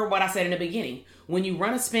 Because remember what I said in the beginning. When you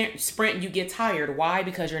run a sprint, you get tired. Why?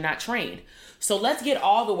 Because you're not trained. So let's get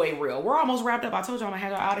all the way real. We're almost wrapped up. I told you I'm going to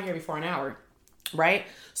have you out of here before an hour, right?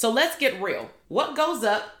 So let's get real. What goes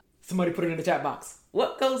up? Somebody put it in the chat box.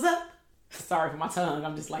 What goes up? Sorry for my tongue.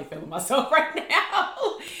 I'm just like feeling myself right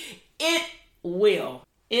now.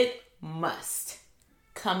 It must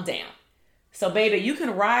come down. So baby, you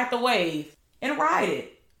can ride the wave and ride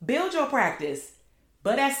it. Build your practice.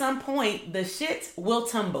 But at some point, the shit will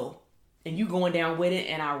tumble and you going down with it.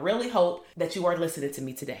 And I really hope that you are listening to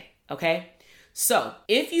me today. Okay. So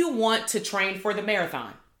if you want to train for the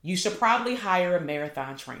marathon, you should probably hire a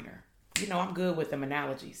marathon trainer. You know, I'm good with them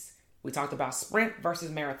analogies. We talked about sprint versus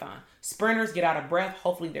marathon. Sprinters get out of breath.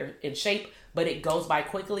 Hopefully they're in shape, but it goes by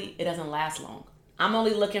quickly. It doesn't last long. I'm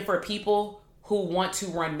only looking for people who want to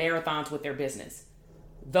run marathons with their business.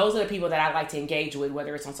 Those are the people that I like to engage with,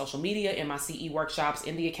 whether it's on social media, in my CE workshops,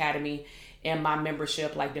 in the academy, in my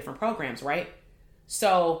membership, like different programs, right?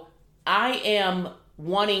 So I am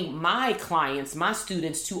wanting my clients, my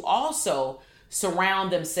students, to also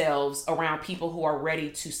surround themselves around people who are ready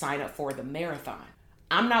to sign up for the marathon.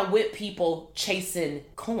 I'm not with people chasing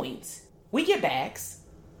coins. We get bags,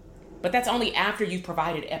 but that's only after you've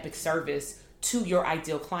provided epic service to your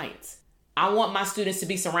ideal clients. I want my students to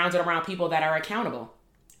be surrounded around people that are accountable.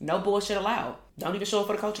 No bullshit allowed. Don't even show up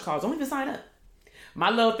for the coaching calls. Don't even sign up. My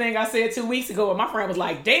little thing I said 2 weeks ago, and my friend was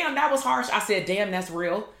like, damn, that was harsh. I said, damn, that's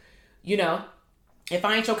real. You know, if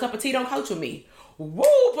I ain't your cup of tea, don't coach with me. Woo,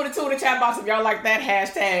 put it 2 in the chat box if y'all like that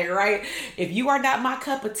hashtag, right? If you are not my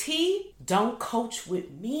cup of tea, don't coach with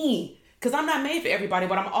me. Because I'm not made for everybody,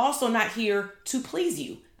 but I'm also not here to please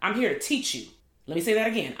you. I'm here to teach you. Let me say that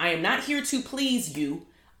again. I am not here to please you.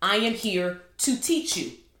 I am here to teach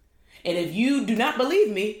you. And if you do not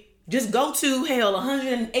believe me, just go to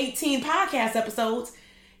 118 podcast episodes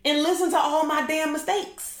and listen to all my damn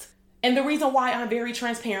mistakes. And the reason why I'm very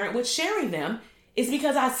transparent with sharing them is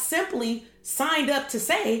because I simply signed up to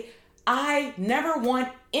say I never want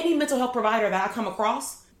any mental health provider that I come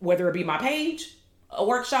across, whether it be my page, a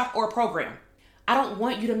workshop, or a program. I don't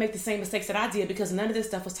want you to make the same mistakes that I did, because none of this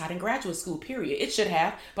stuff was taught in graduate school, period. It should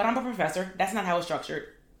have, but I'm a professor. That's not how it's structured.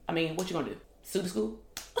 I mean, what you gonna do? Sue the school?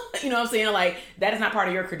 You know what I'm saying? Like, that is not part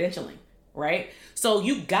of your credentialing, right? So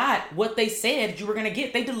you got what they said you were going to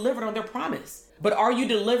get. They delivered on their promise. But are you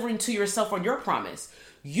delivering to yourself on your promise?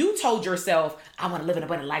 You told yourself, I want to live an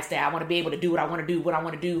abundant lifestyle. I want to be able to do what I want to do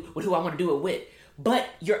with who I want to do it with. But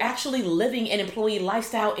you're actually living an employee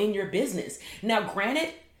lifestyle in your business. Now,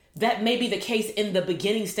 granted, that may be the case in the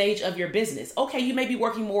beginning stage of your business. Okay, you may be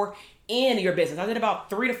working more in your business. I did about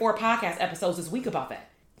 3 to 4 podcast episodes this week about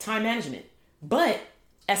that. Time management. But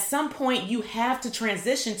at some point, you have to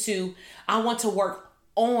transition to, I want to work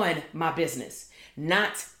on my business,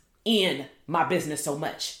 not in my business so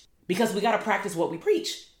much, because we got to practice what we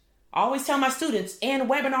preach. I always tell my students and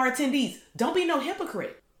webinar attendees, don't be no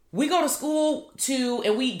hypocrite. We go to school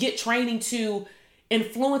and we get training to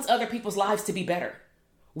influence other people's lives to be better.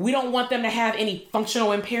 We don't want them to have any functional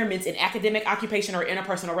impairments in academic, occupation, or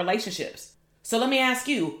interpersonal relationships. So let me ask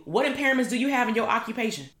you, what impairments do you have in your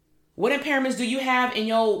occupation? What impairments do you have in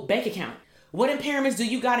your bank account? What impairments do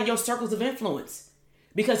you got in your circles of influence?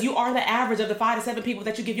 Because you are the average of the 5 to 7 people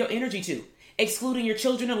that you give your energy to, excluding your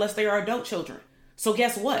children unless they are adult children. So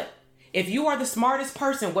guess what? If you are the smartest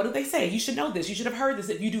person, what do they say? You should know this. You should have heard this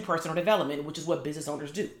if you do personal development, which is what business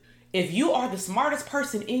owners do. If you are the smartest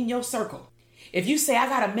person in your circle, if you say, I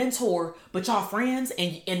got a mentor, but y'all friends,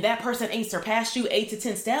 and that person ain't surpassed you 8 to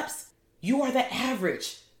 10 steps, you are the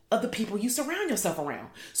average of the people you surround yourself around.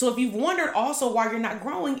 So if you've wondered also why you're not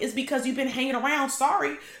growing, it's because you've been hanging around,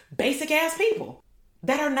 basic ass people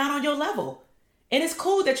that are not on your level. And it's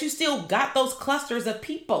cool that you still got those clusters of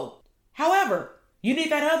people. However, you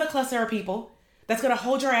need that other cluster of people that's going to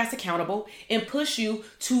hold your ass accountable and push you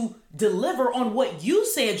to deliver on what you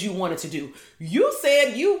said you wanted to do. You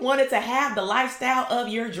said you wanted to have the lifestyle of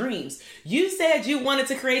your dreams. You said you wanted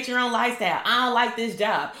to create your own lifestyle. I don't like this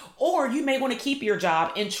job. Or you may want to keep your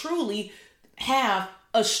job and truly have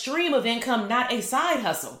a stream of income, not a side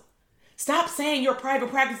hustle. Stop saying your private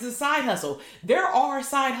practice is a side hustle. There are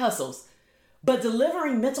side hustles, but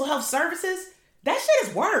delivering mental health services, that shit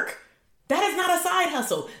is work. That is not a side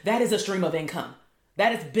hustle. That is a stream of income.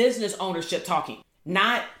 That is business ownership talking,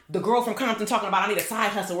 not the girl from Compton talking about, I need a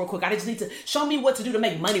side hustle real quick. I just need to show me what to do to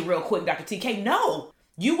make money real quick, Dr. TK. No,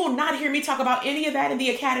 you will not hear me talk about any of that in the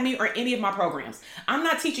academy or any of my programs. I'm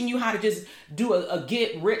not teaching you how to just do a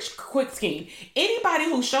get rich quick scheme. Anybody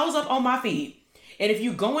who shows up on my feed, and if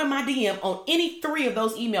you go in my DM on any 3 of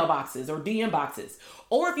those email boxes or DM boxes,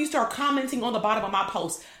 or if you start commenting on the bottom of my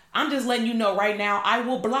post, I'm just letting you know right now, I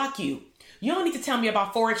will block you. You don't need to tell me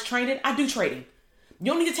about Forex trading. I do trading.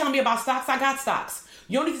 You don't need to tell me about stocks. I got stocks.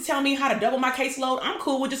 You don't need to tell me how to double my caseload. I'm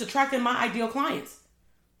cool with just attracting my ideal clients.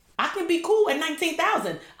 I can be cool at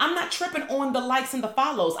 19,000. I'm not tripping on the likes and the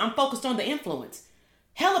follows. I'm focused on the influence.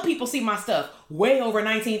 Hella people see my stuff way over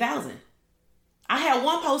 19,000. I had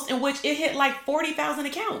one post in which it hit like 40,000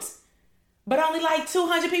 accounts, but only like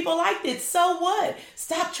 200 people liked it. So what?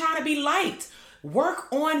 Stop trying to be liked.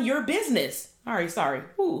 Work on your business. All right, sorry.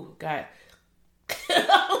 Ooh, God.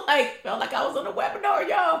 Felt like I was on a webinar,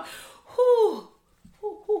 y'all.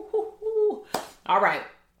 All right.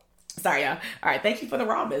 Sorry, y'all. All right. Thank you for the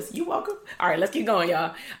rawness. You're welcome. All right. Let's keep going,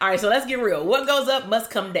 y'all. All right. So let's get real. What goes up must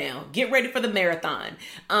come down. Get ready for the marathon.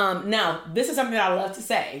 Now, this is something that I love to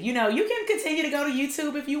say. You know, you can continue to go to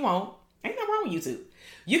YouTube if you want. Ain't nothing wrong with YouTube.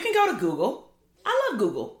 You can go to Google. I love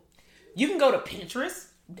Google. You can go to Pinterest,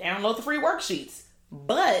 download the free worksheets.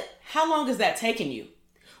 But how long is that taking you?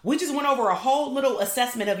 We just went over a whole little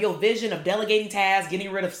assessment of your vision of delegating tasks,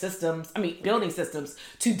 getting rid of building systems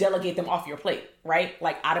to delegate them off your plate, right?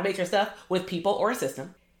 Like automate your stuff with people or a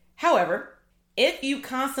system. However, if you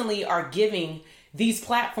constantly are giving these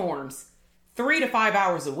platforms 3 to 5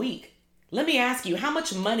 hours a week, let me ask you, how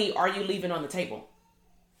much money are you leaving on the table?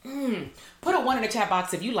 Put a 1 in the chat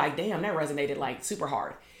box if you like, damn, that resonated like super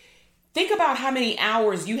hard. Think about how many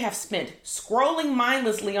hours you have spent scrolling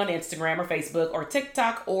mindlessly on Instagram or Facebook or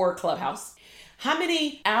TikTok or Clubhouse. How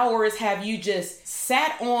many hours have you just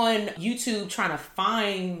sat on YouTube trying to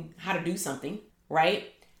find how to do something,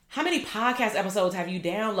 right? How many podcast episodes have you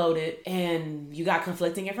downloaded and you got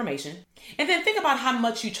conflicting information? And then think about how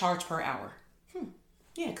much you charge per hour.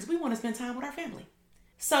 Yeah, because we want to spend time with our family.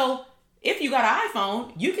 So if you got an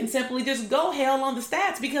iPhone, you can simply just go hell on the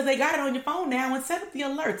stats because they got it on your phone now and set up the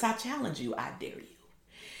alerts. I challenge you. I dare you.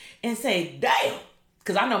 And say, damn.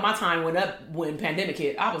 Because I know my time went up when pandemic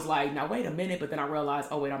hit. I was like, now wait a minute. But then I realized,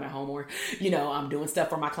 oh, wait, I'm at home more. You know, I'm doing stuff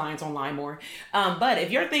for my clients online more. But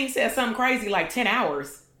if your thing says something crazy like 10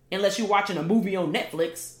 hours, unless you're watching a movie on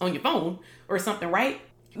Netflix on your phone or something, right?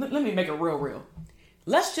 Let me make it real.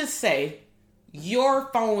 Let's just say your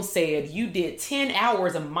phone said you did 10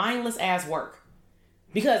 hours of mindless ass work.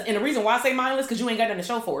 And the reason why I say mindless, because you ain't got nothing to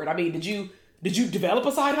show for it. I mean, did you develop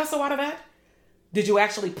a side hustle out of that? Did you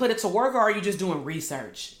actually put it to work, or are you just doing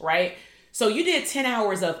research, right? So you did 10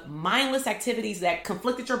 hours of mindless activities that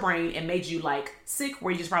conflicted your brain and made you like sick,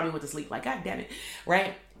 where you just probably went to sleep like, God damn it,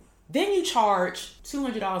 right? Then you charge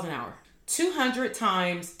 $200 an hour. 200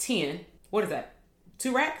 times 10, what is that?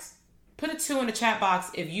 2 racks? Put a 2 in the chat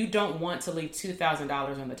box if you don't want to leave $2,000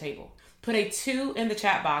 on the table. Put a 2 in the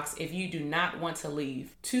chat box if you do not want to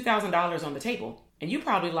leave $2,000 on the table. And you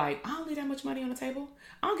probably like, I don't leave that much money on the table.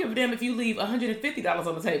 I don't give a damn if you leave $150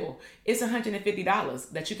 on the table. It's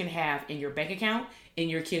 $150 that you can have in your bank account, in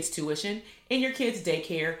your kids' tuition, in your kids'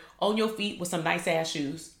 daycare, on your feet with some nice ass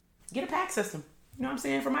shoes. Get a pack system. You know what I'm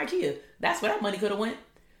saying? From IKEA. That's where that money could have went.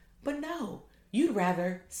 But no, you'd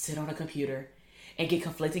rather sit on a computer and get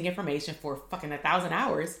conflicting information for fucking 1,000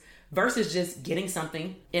 hours versus just getting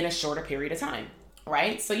something in a shorter period of time,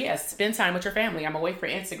 right? So yes, spend time with your family. I'm gonna wait for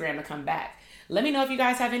Instagram to come back. Let me know if you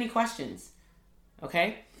guys have any questions,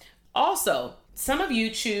 okay? Also, some of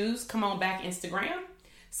you choose, come on back Instagram.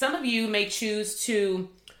 Some of you may choose to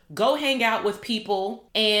go hang out with people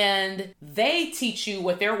and they teach you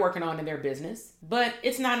what they're working on in their business, but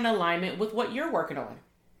it's not in alignment with what you're working on.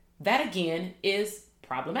 That again is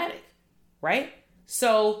problematic, right?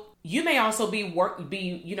 So you may also be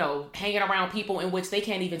hanging around people in which they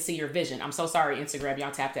can't even see your vision. I'm so sorry, Instagram,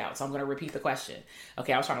 y'all tapped out. So I'm going to repeat the question.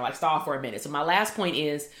 Okay, I was trying to stall for a minute. So my last point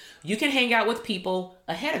is you can hang out with people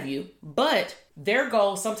ahead of you, but their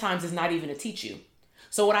goal sometimes is not even to teach you.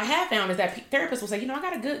 So what I have found is that therapists will say, I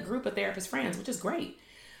got a good group of therapist friends, which is great.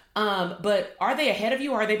 But are they ahead of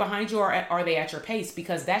you, or are they behind you, or are they at your pace?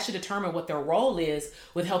 Because that should determine what their role is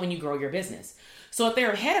with helping you grow your business. So if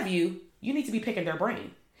they're ahead of you, you need to be picking their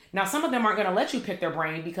brain. Now, some of them aren't going to let you pick their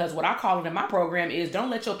brain, because what I call it in my program is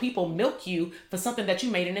don't let your people milk you for something that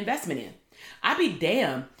you made an investment in. I'd be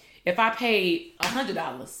damn if I paid $100,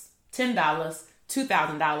 $10, $2,000,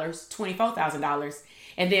 $24,000,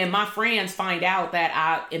 and then my friends find out that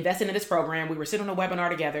I invested in this program. We were sitting on a webinar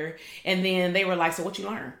together, and then they were like, so what you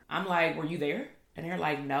learned? I'm like, were you there? And they're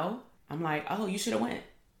like, no. I'm like, oh, you should have went.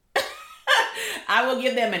 I will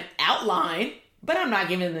give them an outline, but I'm not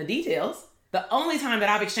giving them the details. The only time that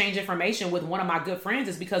I've exchanged information with one of my good friends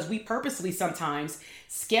is because we purposely sometimes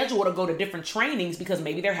schedule to go to different trainings because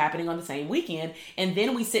maybe they're happening on the same weekend. And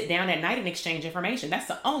then we sit down at night and exchange information. That's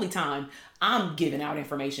the only time I'm giving out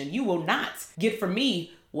information. You will not get from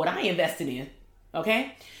me what I invested in.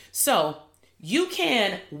 Okay? So you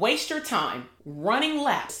can waste your time running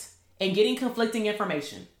laps and getting conflicting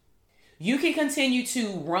information. You can continue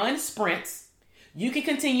to run sprints. You can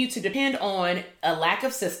continue to depend on a lack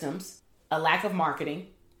of systems, a lack of marketing,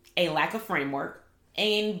 a lack of framework,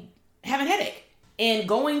 and have a headache. And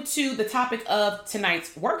going to the topic of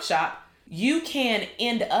tonight's workshop, you can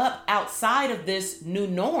end up outside of this new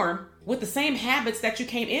norm with the same habits that you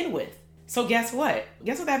came in with. So guess what?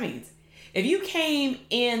 Guess what that means? If you came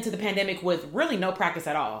into the pandemic with really no practice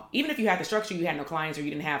at all, even if you had the structure, you had no clients or you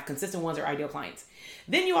didn't have consistent ones or ideal clients,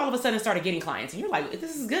 then you all of a sudden started getting clients and you're like,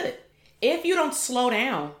 this is good. If you don't slow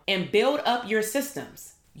down and build up your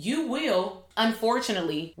systems, you will,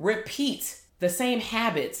 unfortunately, repeat the same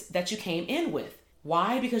habits that you came in with.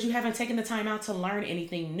 Why? Because you haven't taken the time out to learn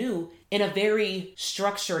anything new in a very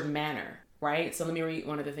structured manner, right? So let me read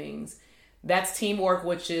one of the things. That's teamwork,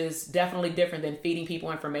 which is definitely different than feeding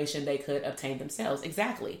people information they could obtain themselves.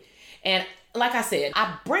 Exactly. And like I said,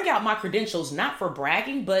 I bring out my credentials not for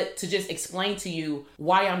bragging, but to just explain to you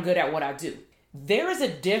why I'm good at what I do. There is a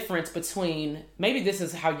difference between, maybe this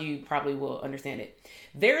is how you probably will understand it.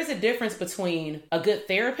 There is a difference between a good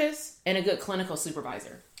therapist and a good clinical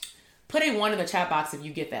supervisor. Put a 1 in the chat box if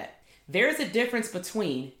you get that. There is a difference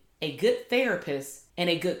between a good therapist and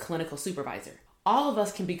a good clinical supervisor. All of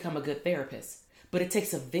us can become a good therapist, but it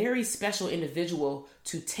takes a very special individual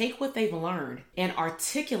to take what they've learned and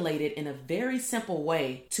articulate it in a very simple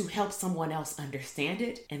way to help someone else understand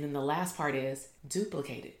it. And then the last part is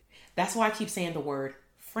duplicate it. That's why I keep saying the word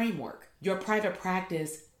framework. Your private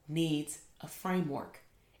practice needs a framework.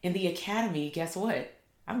 In the academy, guess what?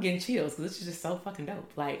 I'm getting chills because this is just so fucking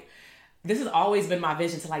dope. Like, this has always been my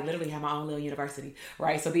vision to like literally have my own little university,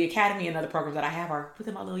 right? So the academy and other programs that I have are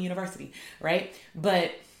within my little university, right?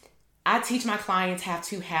 But I teach my clients how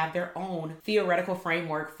to have their own theoretical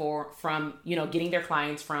framework from getting their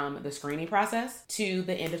clients from the screening process to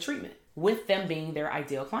the end of treatment, with them being their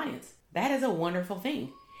ideal clients. That is a wonderful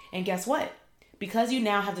thing. And guess what? Because you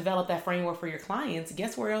now have developed that framework for your clients,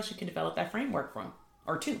 guess where else you can develop that framework from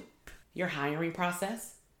or to? Your hiring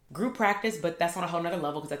process, group practice, but that's on a whole nother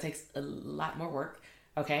level because that takes a lot more work,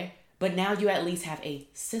 okay? But now you at least have a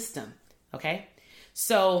system, okay?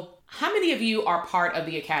 So how many of you are part of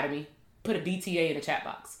the academy? Put a DTA in the chat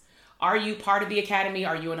box. Are you part of the academy?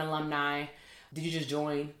 Are you an alumni? Did you just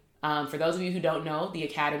join? For those of you who don't know, the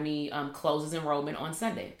academy closes enrollment on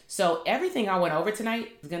Sunday. So everything I went over tonight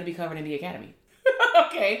is going to be covered in the academy.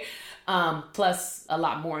 Okay. Plus a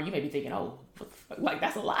lot more. You may be thinking, oh, like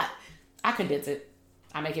that's a lot. I condense it.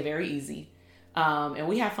 I make it very easy. And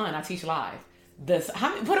we have fun. I teach live. Put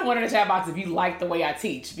a 1 in the chat box if you like the way I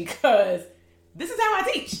teach, because this is how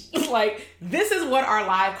I teach. Like, this is what our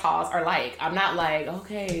live calls are like. I'm not like,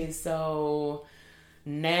 okay, so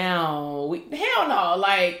now hell no.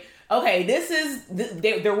 Like, okay,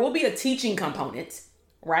 there will be a teaching component,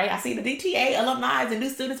 right? I see the DTA alumni and new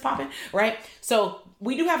students popping, right? So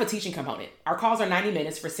we do have a teaching component. Our calls are 90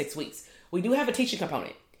 minutes for 6 weeks. We do have a teaching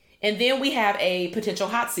component. And then we have a potential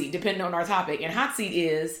hot seat depending on our topic. And hot seat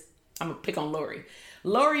is, I'm going to pick on Lori.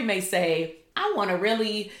 Lori may say, I want to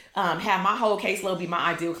really have my whole caseload be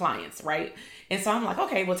my ideal clients, right? And so I'm like,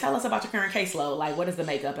 okay, well, tell us about your current caseload. Like, what is the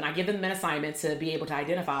makeup? And I give them an assignment to be able to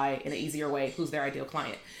identify in an easier way who's their ideal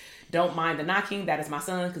client. Don't mind the knocking. That is my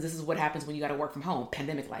son, because this is what happens when you got to work from home.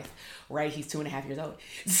 Pandemic life, right? He's 2.5 years old.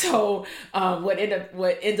 So what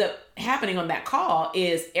ends up happening on that call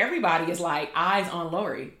is everybody is like eyes on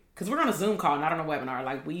Lori, because we're on a Zoom call, not on a webinar.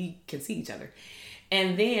 Like, we can see each other.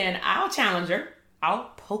 And then I'll challenge her.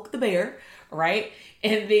 I'll poke the bear, right?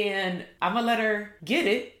 And then I'm going to let her get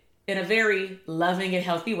it in a very loving and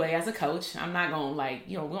healthy way as a coach. I'm not going to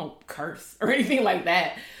we don't curse or anything like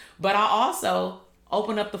that. But I'll also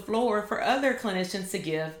open up the floor for other clinicians to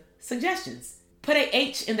give suggestions. Put a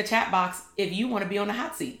H in the chat box if you want to be on the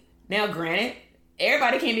hot seat. Now, granted,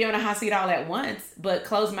 everybody can't be on the hot seat all at once, but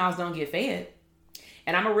closed mouths don't get fed.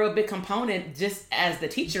 And I'm a real big component, just as the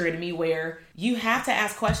teacher in me, where you have to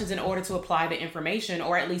ask questions in order to apply the information,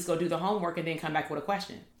 or at least go do the homework and then come back with a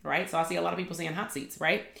question, right? So I see a lot of people saying hot seats,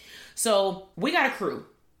 right? So we got a crew.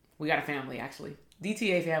 We got a family, actually.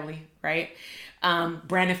 DTA family, right?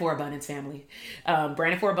 Branding for Abundance family.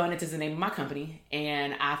 Branding for Abundance is the name of my company,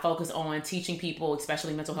 and I focus on teaching people,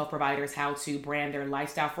 especially mental health providers, how to brand their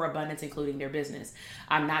lifestyle for abundance, including their business.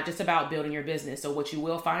 I'm not just about building your business. So what you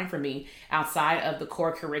will find from me outside of the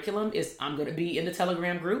core curriculum is I'm going to be in the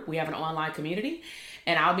Telegram group. We have an online community,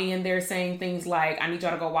 and I'll be in there saying things like, I need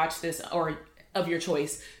y'all to go watch this, or of your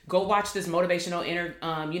choice, go watch this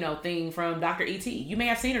motivational thing from Dr. E.T. You may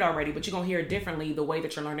have seen it already, but you're going to hear it differently the way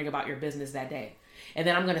that you're learning about your business that day. And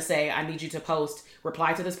then I'm going to say, I need you to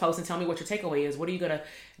reply to this post and tell me what your takeaway is. What are you going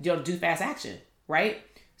to do fast action, right?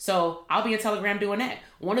 So I'll be in Telegram doing that.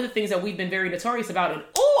 One of the things that we've been very notorious about, and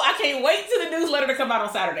I can't wait till the newsletter to come out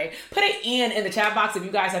on Saturday. Put it in the chat box if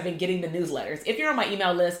you guys have been getting the newsletters. If you're on my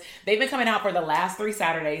email list, they've been coming out for the last 3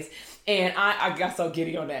 Saturdays. And I got so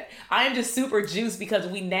giddy on that. I am just super juiced because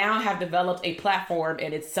we now have developed a platform,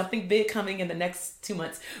 and it's something big coming in the next 2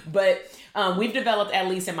 months. But we've developed, at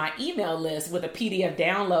least in my email list, with a PDF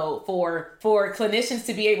download for clinicians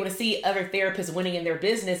to be able to see other therapists winning in their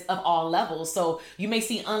business of all levels. So you may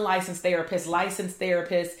see unlicensed therapists, licensed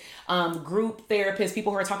therapists, group therapists,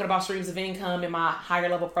 people who are talking about streams of income in my higher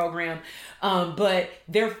level program. But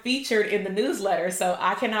they're featured in the newsletter. So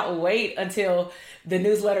I cannot wait until the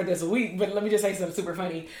newsletter this week. But let me just say something super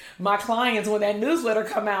funny. My clients, when that newsletter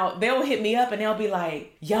come out, they'll hit me up and they'll be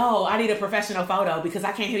like, yo, I need a professional photo because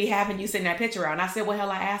I can't be having you send that picture out. And I said, well, hell,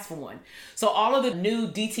 I asked for one. So all of the new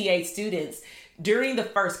DTA students, during the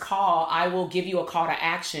first call, I will give you a call to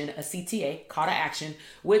action, a CTA, call to action,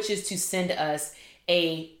 which is to send us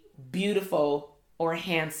a beautiful or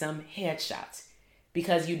handsome headshot,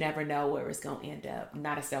 because you never know where it's going to end up.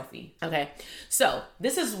 Not a selfie. Okay. So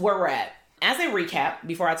this is where we're at. As a recap,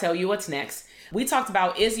 before I tell you what's next, we talked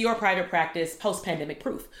about, is your private practice post-pandemic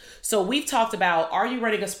proof? So we've talked about, are you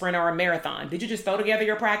running a sprint or a marathon? Did you just throw together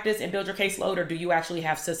your practice and build your caseload, or do you actually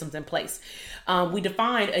have systems in place? We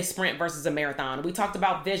defined a sprint versus a marathon. We talked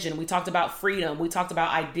about vision. We talked about freedom. We talked about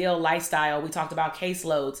ideal lifestyle. We talked about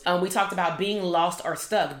caseloads. We talked about being lost or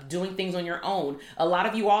stuck, doing things on your own. A lot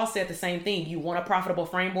of you all said the same thing. You want a profitable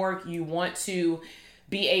framework. You want to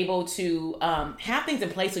be able to have things in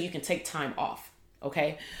place so you can take time off.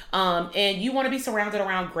 Okay. And you want to be surrounded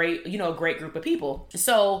around a great group of people.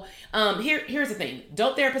 So here's the thing.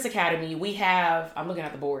 Dope Therapist Academy, I'm looking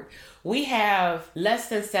at the board. We have less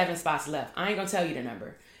than 7 spots left. I ain't gonna tell you the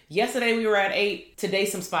number. Yesterday we were at 8. Today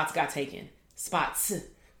some spots got taken. Spots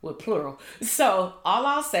with plural. So all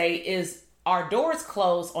I'll say is our doors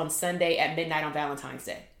close on Sunday at midnight on Valentine's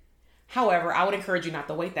Day. However, I would encourage you not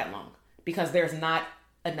to wait that long because there's not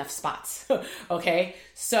enough spots. Okay.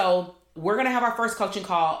 So we're going to have our first coaching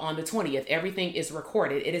call on the 20th. Everything is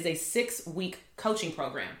recorded. It is a 6-week coaching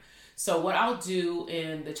program. So what I'll do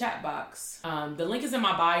in the chat box, the link is in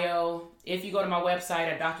my bio. If you go to my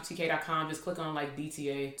website at drtk.com, just click on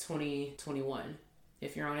DTA 2021.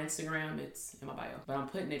 If you're on Instagram, it's in my bio. But I'm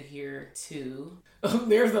putting it here too.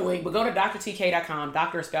 There's the link. But go to drtk.com.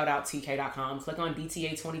 Doctor is spelled out tk.com. Click on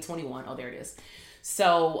DTA 2021. Oh, there it is.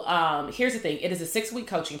 So here's the thing. It is a 6-week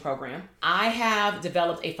coaching program. I have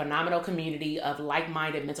developed a phenomenal community of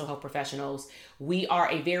like-minded mental health professionals. We are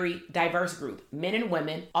a very diverse group, men and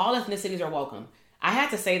women. All ethnicities are welcome. I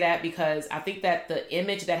had to say that because I think that the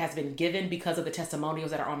image that has been given because of the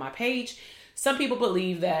testimonials that are on my page, some people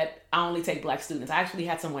believe that I only take Black students. I actually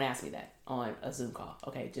had someone ask me that on a Zoom call.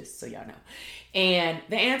 Okay, just so y'all know. And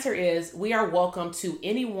the answer is we are welcome to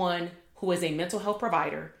anyone who is a mental health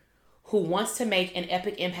provider who wants to make an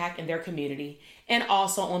epic impact in their community and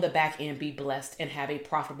also on the back end be blessed and have a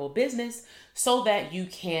profitable business so that you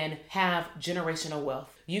can have generational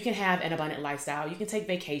wealth. You can have an abundant lifestyle. You can take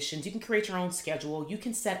vacations. You can create your own schedule. You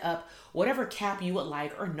can set up whatever cap you would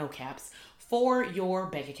like or no caps for your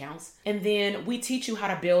bank accounts. And then we teach you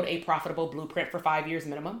how to build a profitable blueprint for 5 years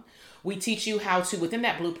minimum. We teach you how to, within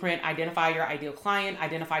that blueprint, identify your ideal client,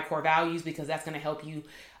 identify core values, because that's going to help you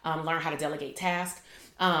learn how to delegate tasks.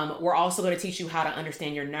 We're also going to teach you how to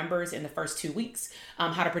understand your numbers in the first 2 weeks,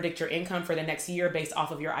 how to predict your income for the next year based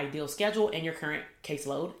off of your ideal schedule and your current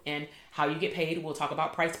caseload, and how you get paid. We'll talk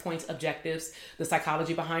about price points, objectives, the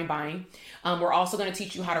psychology behind buying. We're also going to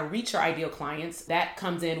teach you how to reach your ideal clients. That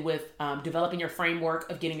comes in with developing your framework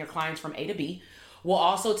of getting your clients from A to B. We'll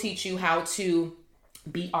also teach you how to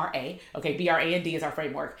BRA. Okay, BRA&D is our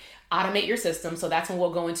framework. Automate your system. So that's when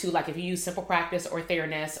we'll go into, like, if you use Simple Practice or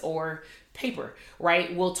Theranos or Paper,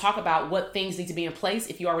 right? We'll talk about what things need to be in place.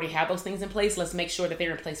 If you already have those things in place, let's make sure that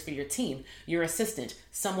they're in place for your team, your assistant,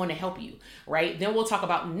 someone to help you, right? Then we'll talk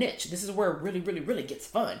about niche. This is where it really, really, really gets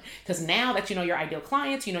fun, because now that you know your ideal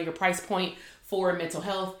clients, you know your price point for mental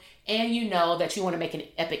health, and you know that you want to make an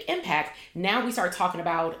epic impact, now we start talking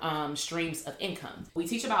about streams of income. We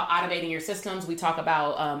teach about automating your systems. We talk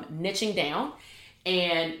about niching down,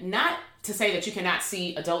 and not to say that you cannot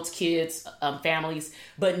see adults, kids, families,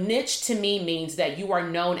 but niche to me means that you are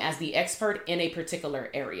known as the expert in a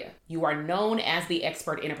particular area. You are known as the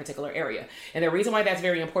expert in a particular area. And the reason why that's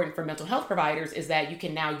very important for mental health providers is that you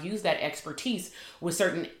can now use that expertise with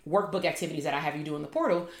certain workbook activities that I have you do in the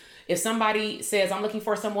portal. If somebody says, I'm looking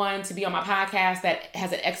for someone to be on my podcast that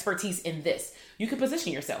has an expertise in this, you can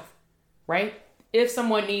position yourself, right? If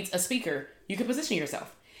someone needs a speaker, you can position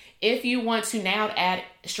yourself. If you want to now add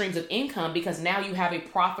streams of income because now you have a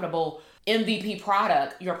profitable MVP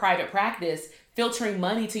product, your private practice, filtering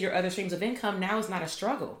money to your other streams of income now is not a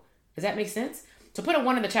struggle. Does that make sense? So put a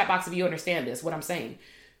 1 in the chat box if you understand this, what I'm saying.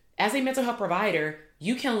 As a mental health provider,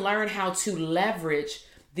 you can learn how to leverage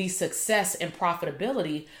the success and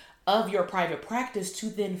profitability of your private practice to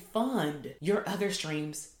then fund your other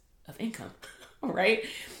streams of income, all right?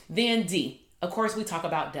 Then D, of course, we talk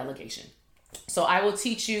about delegation. So I will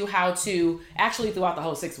teach you how to, actually throughout the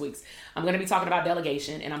whole 6 weeks, I'm going to be talking about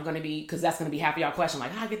delegation, and I'm going to be, because that's going to be half of y'all question,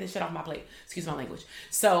 like, how do I get this shit off my plate? Excuse my language.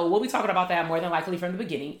 So we'll be talking about that more than likely from the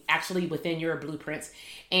beginning, actually within your blueprints.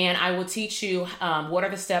 And I will teach you what are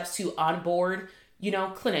the steps to onboard,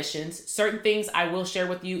 clinicians. Certain things I will share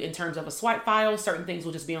with you in terms of a swipe file. Certain things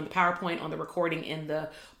will just be on the PowerPoint, on the recording in the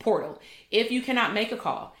portal. If you cannot make a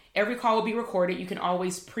call, every call will be recorded. You can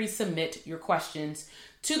always pre-submit your questions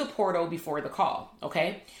to the portal before the call,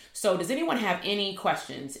 okay? So does anyone have any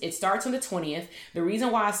questions? It starts on the 20th. The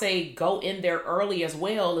reason why I say go in there early as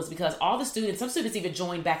well is because all the students, some students even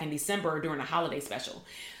joined back in December during the holiday special.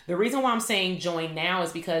 The reason why I'm saying join now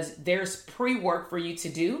is because there's pre-work for you to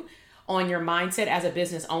do on your mindset as a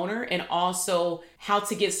business owner, and also how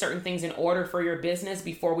to get certain things in order for your business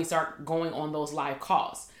before we start going on those live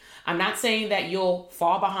calls. I'm not saying that you'll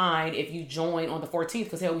fall behind if you join on the 14th,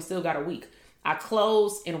 because hell, we still got a week. I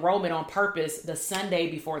close enrollment on purpose the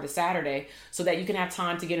Sunday before the Saturday so that you can have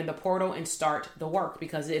time to get in the portal and start the work,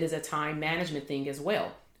 because it is a time management thing as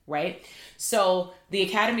well, right? So the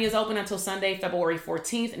Academy is open until Sunday, February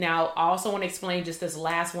 14th. Now, I also want to explain just this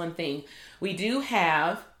last one thing. We do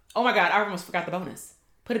have, oh my God, I almost forgot the bonus.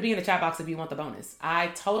 Put a B in the chat box if you want the bonus. I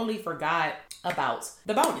totally forgot about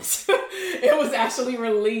the bonus. It was actually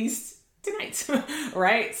released tonight,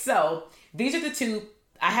 right? So these are the two.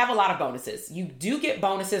 I have a lot of bonuses. You do get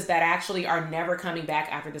bonuses that actually are never coming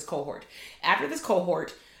back after this cohort. After this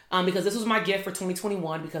cohort, because this was my gift for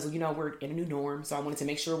 2021, because, we're in a new norm. So I wanted to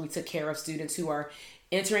make sure we took care of students who are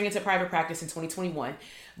entering into private practice in 2021.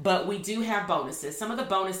 But we do have bonuses. Some of the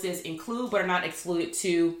bonuses include, but are not excluded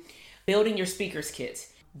to, building your speakers kit,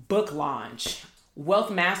 book launch,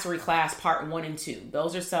 wealth mastery class part 1 and 2.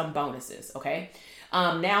 Those are some bonuses, okay?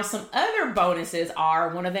 Now, some other bonuses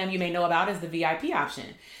are, one of them you may know about is the VIP option.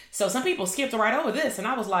 So some people skipped right over this, and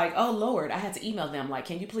I was like, oh Lord, I had to email them like,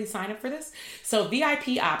 can you please sign up for this? So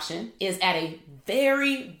VIP option is at a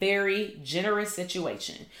very, very generous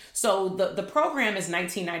situation. So the program is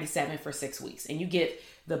 $19.97 for 6 weeks, and you get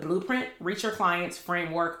the blueprint, reach your clients,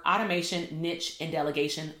 framework, automation, niche, and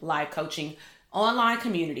delegation, live coaching, online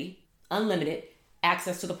community, unlimited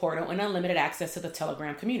access to the portal, and unlimited access to the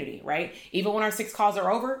Telegram community, right? Even when our 6 calls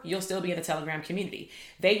are over, you'll still be in the Telegram community.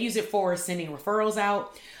 They use it for sending referrals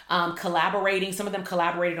out, collaborating. Some of them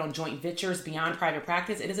collaborated on joint ventures beyond private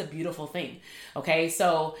practice. It is a beautiful thing, okay?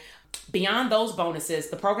 So beyond those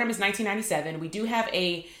bonuses, the program is $19.97. We do have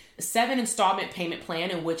a 7 installment payment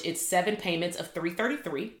plan in which it's 7 payments of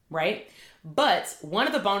 $333, right? But one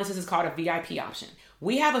of the bonuses is called a VIP option.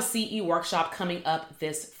 We have a CE workshop coming up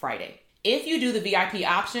this Friday. If you do the VIP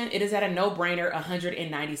option, it is at a no-brainer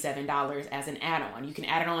 $197 as an add-on. You can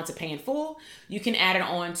add it on to pay in full. You can add it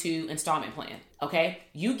on to installment plan, okay?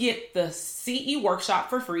 You get the CE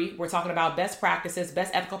workshop for free. We're talking about best practices,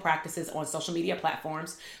 best ethical practices on social media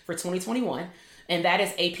platforms for 2021. And that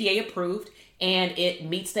is APA approved, and it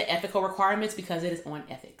meets the ethical requirements because it is on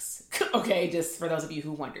ethics, okay? Just for those of you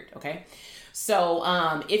who wondered, okay? So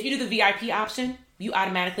if you do the VIP option, you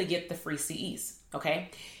automatically get the free CEs,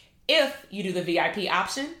 okay? If you do the VIP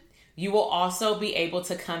option, you will also be able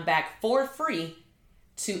to come back for free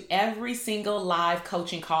to every single live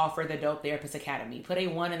coaching call for the Dope Therapist Academy. Put a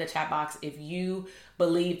 1 in the chat box if you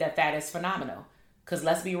believe that that is phenomenal. Because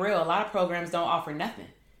let's be real, a lot of programs don't offer nothing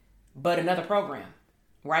but another program,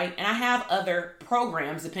 right? And I have other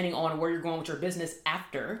programs depending on where you're going with your business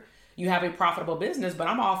after you have a profitable business, but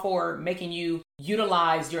I'm all for making you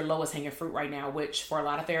utilize your lowest hanging fruit right now, which for a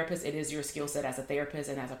lot of therapists, it is your skill set as a therapist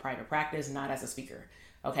and as a private practice, not as a speaker.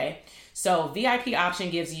 Okay. So VIP option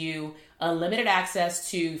gives you unlimited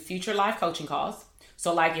access to future live coaching calls.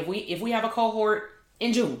 So like if we have a cohort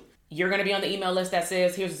in June, you're going to be on the email list that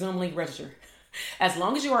says, here's a Zoom link, register. As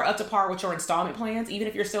long as you are up to par with your installment plans, even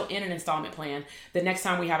if you're still in an installment plan, the next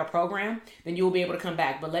time we have a program, then you will be able to come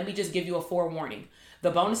back. But let me just give you a forewarning.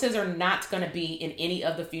 The bonuses are not going to be in any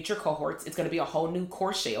of the future cohorts. It's going to be a whole new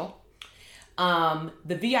course shell.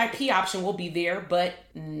 The VIP option will be there, but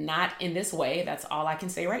not in this way. That's all I can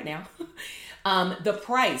say right now. The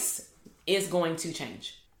price is going to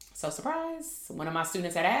change. So surprise, one of my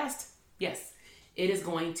students had asked. Yes, it is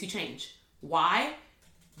going to change. Why?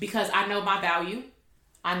 Because I know my value.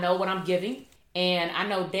 I know what I'm giving. And I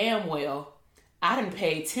know damn well I didn't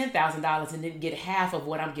pay $10,000 and didn't get half of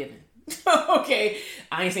what I'm giving. Okay.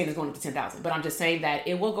 I ain't saying it's going up to $10,000, but I'm just saying that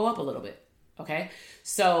it will go up a little bit. Okay.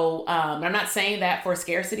 So I'm not saying that for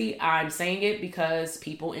scarcity. I'm saying it because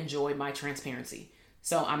people enjoy my transparency.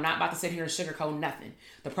 So I'm not about to sit here and sugarcoat nothing.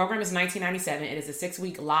 The program is $19.97. It is a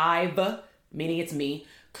 6-week live, meaning it's me,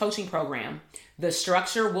 coaching program. The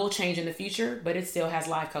structure will change in the future, but it still has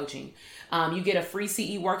live coaching. You get a free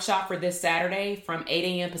CE workshop for this Saturday from 8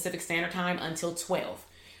 a.m. Pacific Standard Time until 12.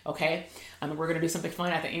 Okay. We're going to do something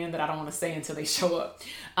fun at the end that I don't want to say until they show up.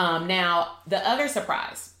 Now, the other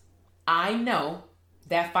surprise, I know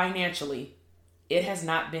that financially, it has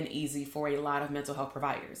not been easy for a lot of mental health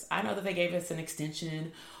providers. I know that they gave us an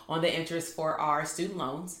extension on the interest for our student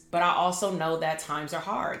loans, but I also know that times are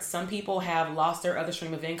hard. Some people have lost their other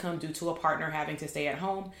stream of income due to a partner having to stay at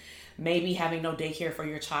home, maybe having no daycare for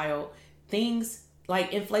your child. Things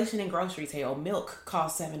like inflation in groceries, hell, milk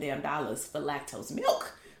costs $7 damn for lactose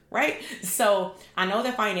milk, right? So I know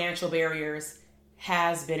that financial barriers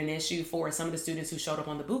has been an issue for some of the students who showed up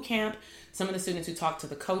on the boot camp, some of the students who talked to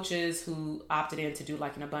the coaches who opted in to do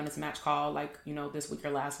like an abundance match call, like, this week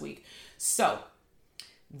or last week. So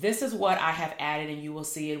this is what I have added, and you will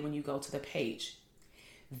see it when you go to the page.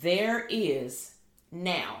 There is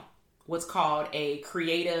now what's called a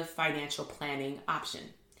creative financial planning option.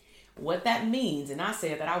 What that means, and I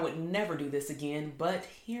said that I would never do this again, but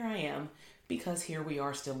here I am, because here we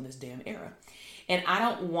are still in this damn era. And I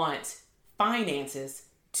don't want finances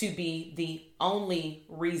to be the only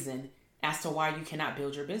reason as to why you cannot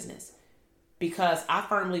build your business. Because I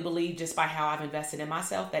firmly believe, just by how I've invested in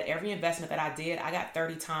myself, that every investment that I did, I got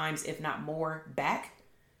 30 times, if not more, back,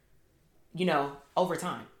 over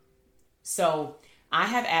time. So I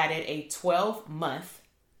have added a 12-month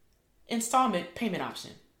installment payment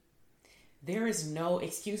option. There is no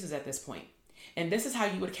excuses at this point. And this is how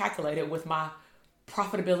you would calculate it with my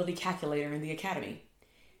profitability calculator in the academy.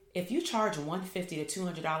 If you charge $150 to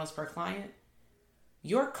 $200 per client,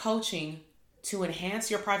 your coaching to enhance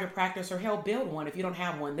your private practice, or hell, build one if you don't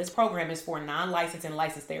have one. This program is for non-licensed and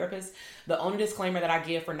licensed therapists. The only disclaimer that I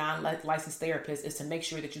give for non-licensed therapists is to make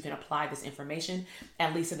sure that you can apply this information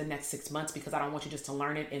at least in the next 6 months, because I don't want you just to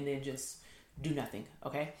learn it and then just do nothing.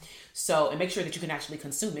 Okay. So, and make sure that you can actually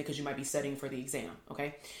consume it, because you might be studying for the exam.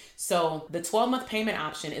 Okay. So the 12-month payment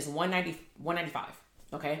option is $195.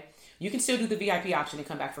 Okay. You can still do the VIP option and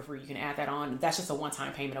come back for free. You can add that on. That's just a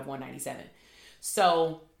one-time payment of $197.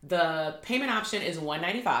 So the payment option is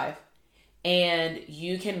 $195, and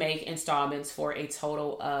you can make installments for a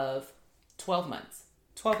total of 12 months.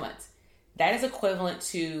 12 months. That is equivalent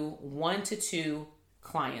to 1 to 2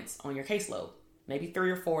 clients on your caseload. Maybe 3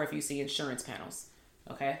 or 4 if you see insurance panels.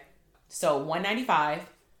 Okay. So $195,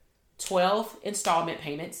 12 installment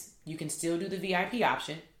payments. You can still do the VIP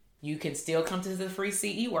option. You can still come to the free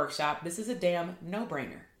CE workshop. This is a damn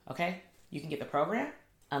no-brainer. Okay. You can get the program,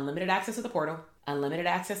 unlimited access to the portal, unlimited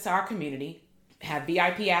access to our community, have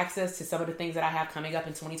VIP access to some of the things that I have coming up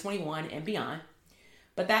in 2021 and beyond.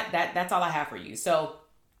 But that's all I have for you. So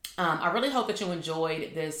I really hope that you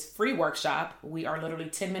enjoyed this free workshop. We are literally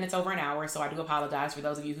 10 minutes over an hour, so I do apologize for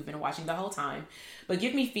those of you who've been watching the whole time. But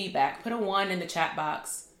give me feedback. Put a 1 in the chat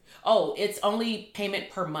box. Oh, it's only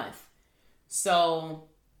payment per month. So,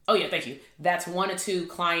 oh yeah, thank you. That's 1 or 2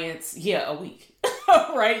 clients, a week.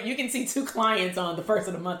 Right? You can see 2 clients on the first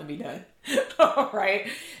of the month and be done. Right?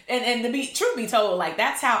 And to be truth be told, like,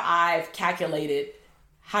 that's how I've calculated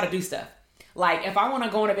how to do stuff. Like, if I want to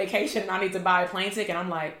go on a vacation and I need to buy a plane ticket, I'm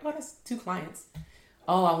like, oh, that's 2 clients.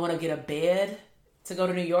 Oh, I want to get a bed to go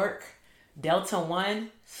to New York. Delta One,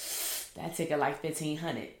 that ticket like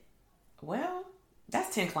 $1,500. Well,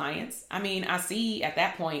 that's 10 clients. I mean, I see at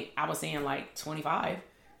that point, I was saying like 25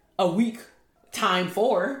 a week time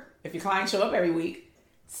 4. If your clients show up every week,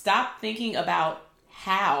 stop thinking about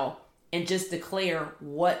how and just declare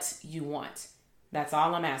what you want. That's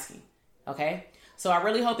all I'm asking. Okay. So I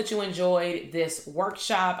really hope that you enjoyed this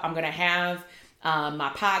workshop. I'm going to have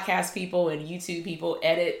my podcast people and YouTube people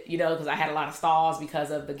edit, because I had a lot of stalls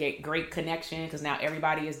because of the great connection, because now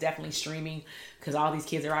everybody is definitely streaming because all these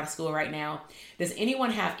kids are out of school right now. Does anyone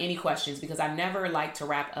have any questions? Because I never like to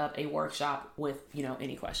wrap up a workshop with,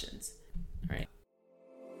 any questions. All right.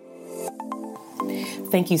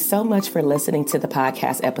 Thank you so much for listening to the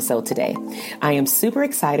podcast episode today. I am super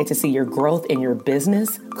excited to see your growth in your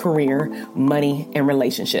business, career, money, and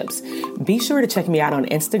relationships. Be sure to check me out on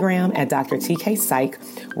Instagram at Dr. TK Psych,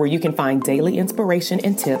 where you can find daily inspiration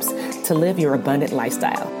and tips to live your abundant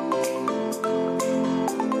lifestyle.